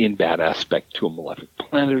in bad aspect to a malefic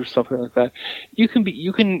planet or something like that. You can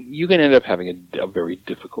end up having a very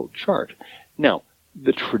difficult chart. Now,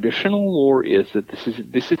 the traditional lore is that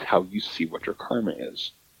this is how you see what your karma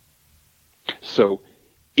is. So,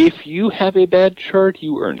 if you have a bad chart,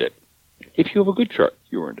 you earned it. If you have a good chart,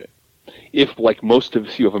 you earned it. If, like most of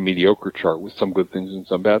us, you have a mediocre chart with some good things and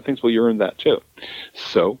some bad things, well, you earned that too.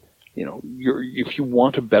 So, if you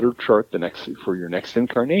want a better chart for your next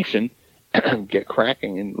incarnation, get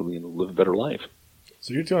cracking and live a better life.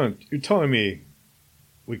 So you're telling me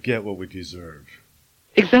we get what we deserve.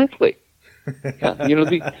 Exactly. Yeah,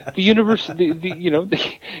 the universe, the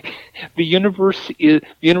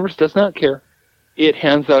universe does not care. It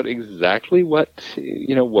hands out exactly what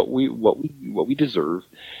we deserve,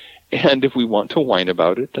 and if we want to whine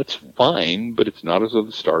about it, that's fine. But it's not as though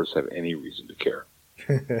the stars have any reason to care.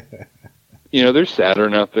 There's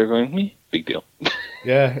Saturn out there going, big deal.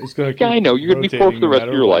 Yeah, it's going to. Yeah, I know you're going to be poor for the rest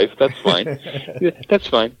of your life. That's fine. Yeah, that's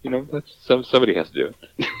fine. You know, that's somebody has to do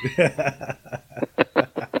it.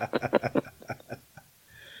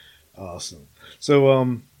 Awesome. So,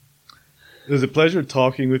 it was a pleasure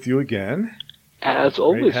talking with you again. As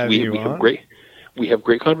always, we have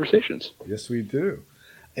great conversations. Yes, we do.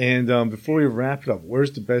 And before we wrap it up,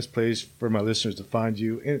 where's the best place for my listeners to find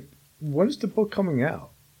you? And when is the book coming out?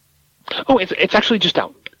 Oh, it's actually just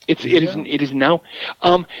out. It is now.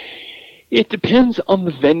 It depends on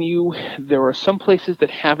the venue. There are some places that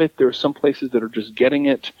have it. There are some places that are just getting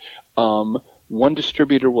it. One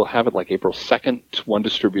distributor will have it like April 2nd. One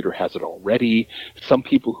distributor has it already. Some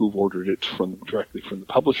people who've ordered it directly from the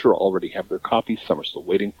publisher already have their copies. Some are still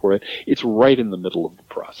waiting for it. It's right in the middle of the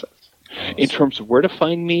process. Awesome. In terms of where to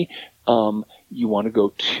find me, you want to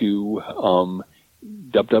go to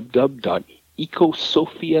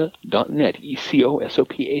www.ecosophia.net,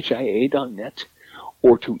 ECOSOPHIA.net,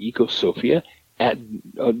 or to ecosophia at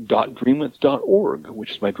 .dreamwidth.org,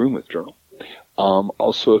 which is my Dreamwidth journal.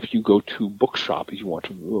 Also, if you go to Bookshop, if you want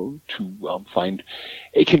to find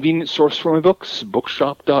a convenient source for my books,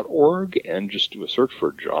 bookshop.org, and just do a search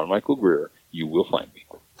for John Michael Greer, you will find me.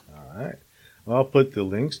 All right. Well, I'll put the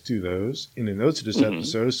links to those in the notes of this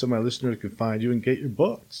episode so my listeners can find you and get your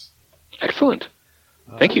books. Excellent.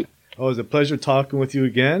 Thank you. Oh, it was a pleasure talking with you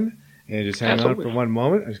again. And just hang on for one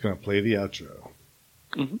moment. I'm just going to play the outro.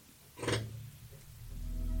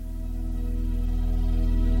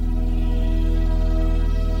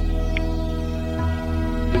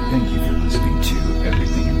 Thank you for listening to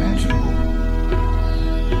Everything Imaginable.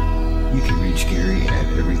 You can reach Gary at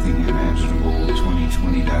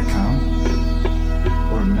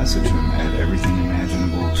everythingimaginable2020.com or message him at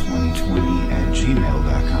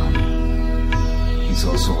everythingimaginable2020@gmail.com. He's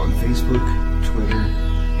also on Facebook, Twitter,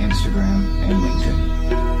 Instagram, and LinkedIn.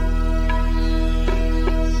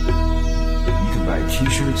 You can buy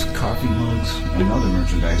t-shirts, coffee mugs, and other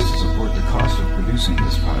merchandise to support the cost of producing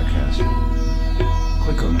this podcast.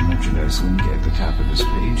 Click on the merchandise link at the top of this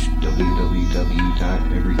page,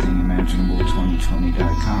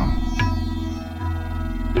 www.everythingimaginable2020.com.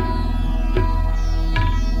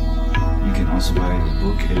 You can also buy the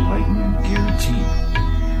book Enlightenment Guaranteed.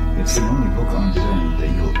 It's the only book on Zen that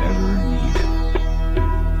you'll ever need.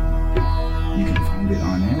 You can find it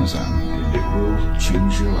on Amazon, and it will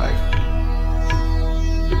change your life.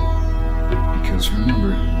 Because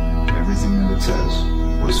remember, everything that it says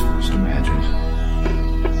was first imagined.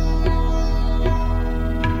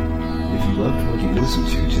 If you loved what you listened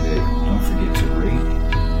to today, don't forget